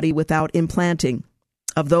 leaving the body without implanting.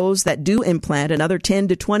 Of those that do implant, another 10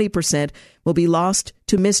 to 20% will be lost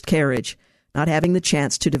to miscarriage, not having the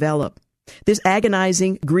chance to develop. This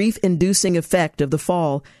agonizing, grief-inducing effect of the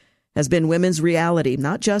fall has been women's reality,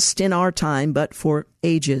 not just in our time, but for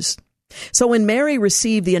ages. So when Mary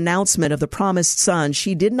received the announcement of the promised son,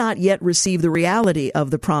 she did not yet receive the reality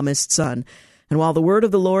of the promised son. And while the word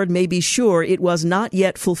of the Lord may be sure, it was not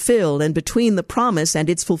yet fulfilled. And between the promise and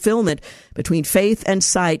its fulfillment, between faith and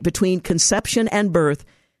sight, between conception and birth,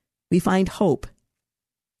 we find hope.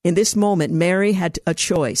 In this moment, Mary had a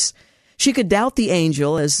choice. She could doubt the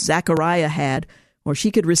angel, as Zechariah had, or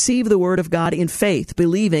she could receive the word of God in faith,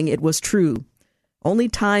 believing it was true. Only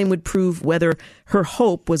time would prove whether her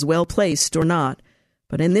hope was well placed or not.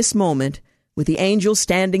 But in this moment, with the angel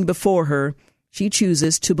standing before her, she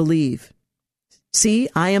chooses to believe. "See,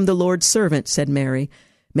 I am the Lord's servant," said Mary.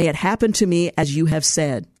 "May it happen to me as you have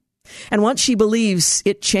said." And once she believes,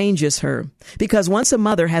 it changes her. Because once a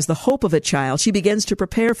mother has the hope of a child, she begins to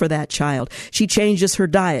prepare for that child. She changes her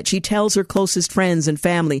diet. She tells her closest friends and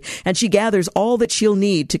family, and she gathers all that she'll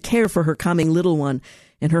need to care for her coming little one.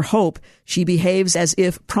 In her hope, she behaves as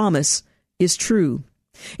if promise is true.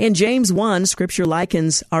 In James 1, Scripture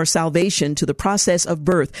likens our salvation to the process of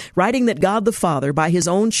birth, writing that God the Father, by his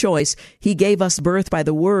own choice, he gave us birth by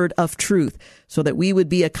the word of truth, so that we would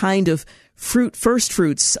be a kind of first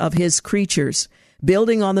fruits of his creatures.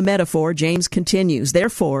 Building on the metaphor, James continues,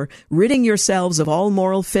 "Therefore, ridding yourselves of all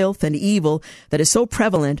moral filth and evil that is so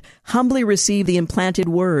prevalent, humbly receive the implanted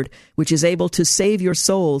word, which is able to save your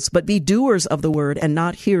souls, but be doers of the word and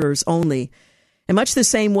not hearers only." In much the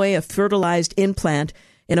same way a fertilized implant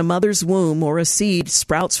in a mother's womb or a seed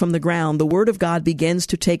sprouts from the ground, the Word of God begins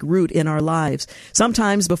to take root in our lives,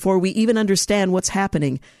 sometimes before we even understand what's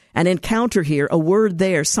happening. An encounter here, a word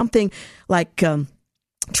there, something like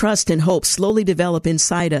trust and hope slowly develop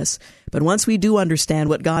inside us. But once we do understand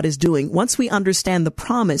what God is doing, once we understand the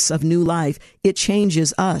promise of new life, it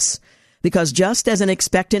changes us. Because just as an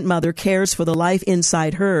expectant mother cares for the life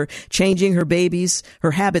inside her, changing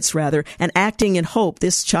her habits, and acting in hope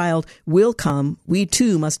this child will come, we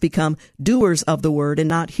too must become doers of the word and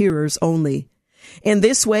not hearers only. In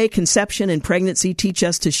this way, conception and pregnancy teach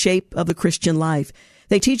us the shape of the Christian life.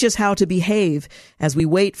 They teach us how to behave as we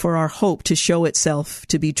wait for our hope to show itself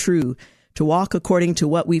to be true, to walk according to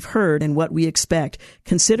what we've heard and what we expect.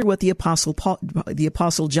 Consider what the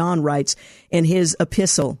Apostle John writes in his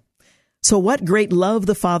epistle. "So what great love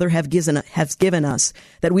the Father has given us,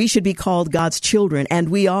 that we should be called God's children, and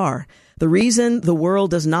we are. The reason the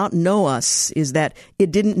world does not know us is that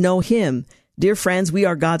it didn't know him. Dear friends, we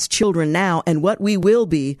are God's children now, and what we will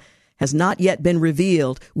be has not yet been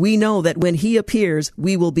revealed. We know that when he appears,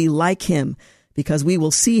 we will be like him, because we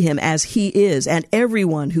will see him as he is, and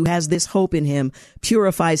everyone who has this hope in him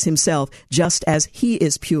purifies himself just as he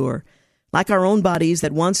is pure." Like our own bodies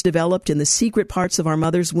that once developed in the secret parts of our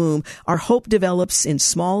mother's womb, our hope develops in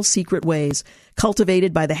small secret ways,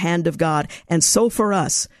 cultivated by the hand of God. And so for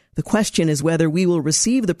us, the question is whether we will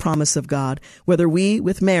receive the promise of God, whether we,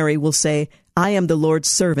 with Mary, will say, "I am the Lord's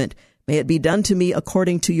servant. May it be done to me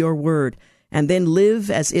according to your word," and then live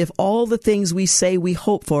as if all the things we say we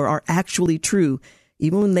hope for are actually true,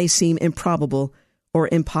 even when they seem improbable or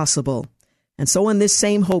impossible. And so in this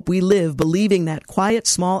same hope we live, believing that quiet,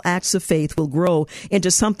 small acts of faith will grow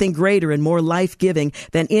into something greater and more life-giving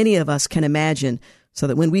than any of us can imagine, so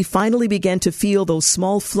that when we finally begin to feel those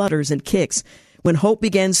small flutters and kicks, when hope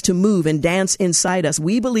begins to move and dance inside us,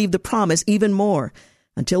 we believe the promise even more,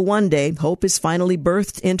 until one day hope is finally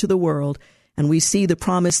birthed into the world, and we see the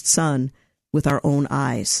promised Son with our own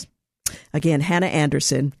eyes. Again, Hannah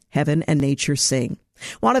Anderson, Heaven and Nature Sing.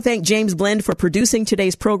 Want to thank James Blend for producing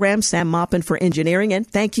today's program, Sam Maupin for engineering, and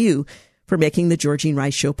thank you for making the Georgene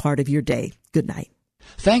Rice Show part of your day. Good night.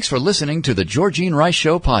 Thanks for listening to the Georgene Rice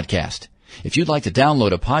Show podcast. If you'd like to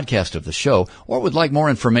download a podcast of the show or would like more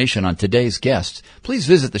information on today's guests, please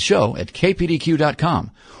visit the show at kpdq.com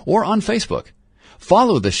or on Facebook.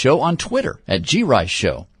 Follow the show on Twitter at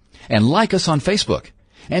GRiceShow and like us on Facebook.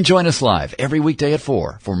 And join us live every weekday at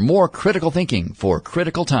 4 for more critical thinking for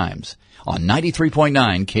critical times on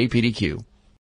 93.9 KPDQ.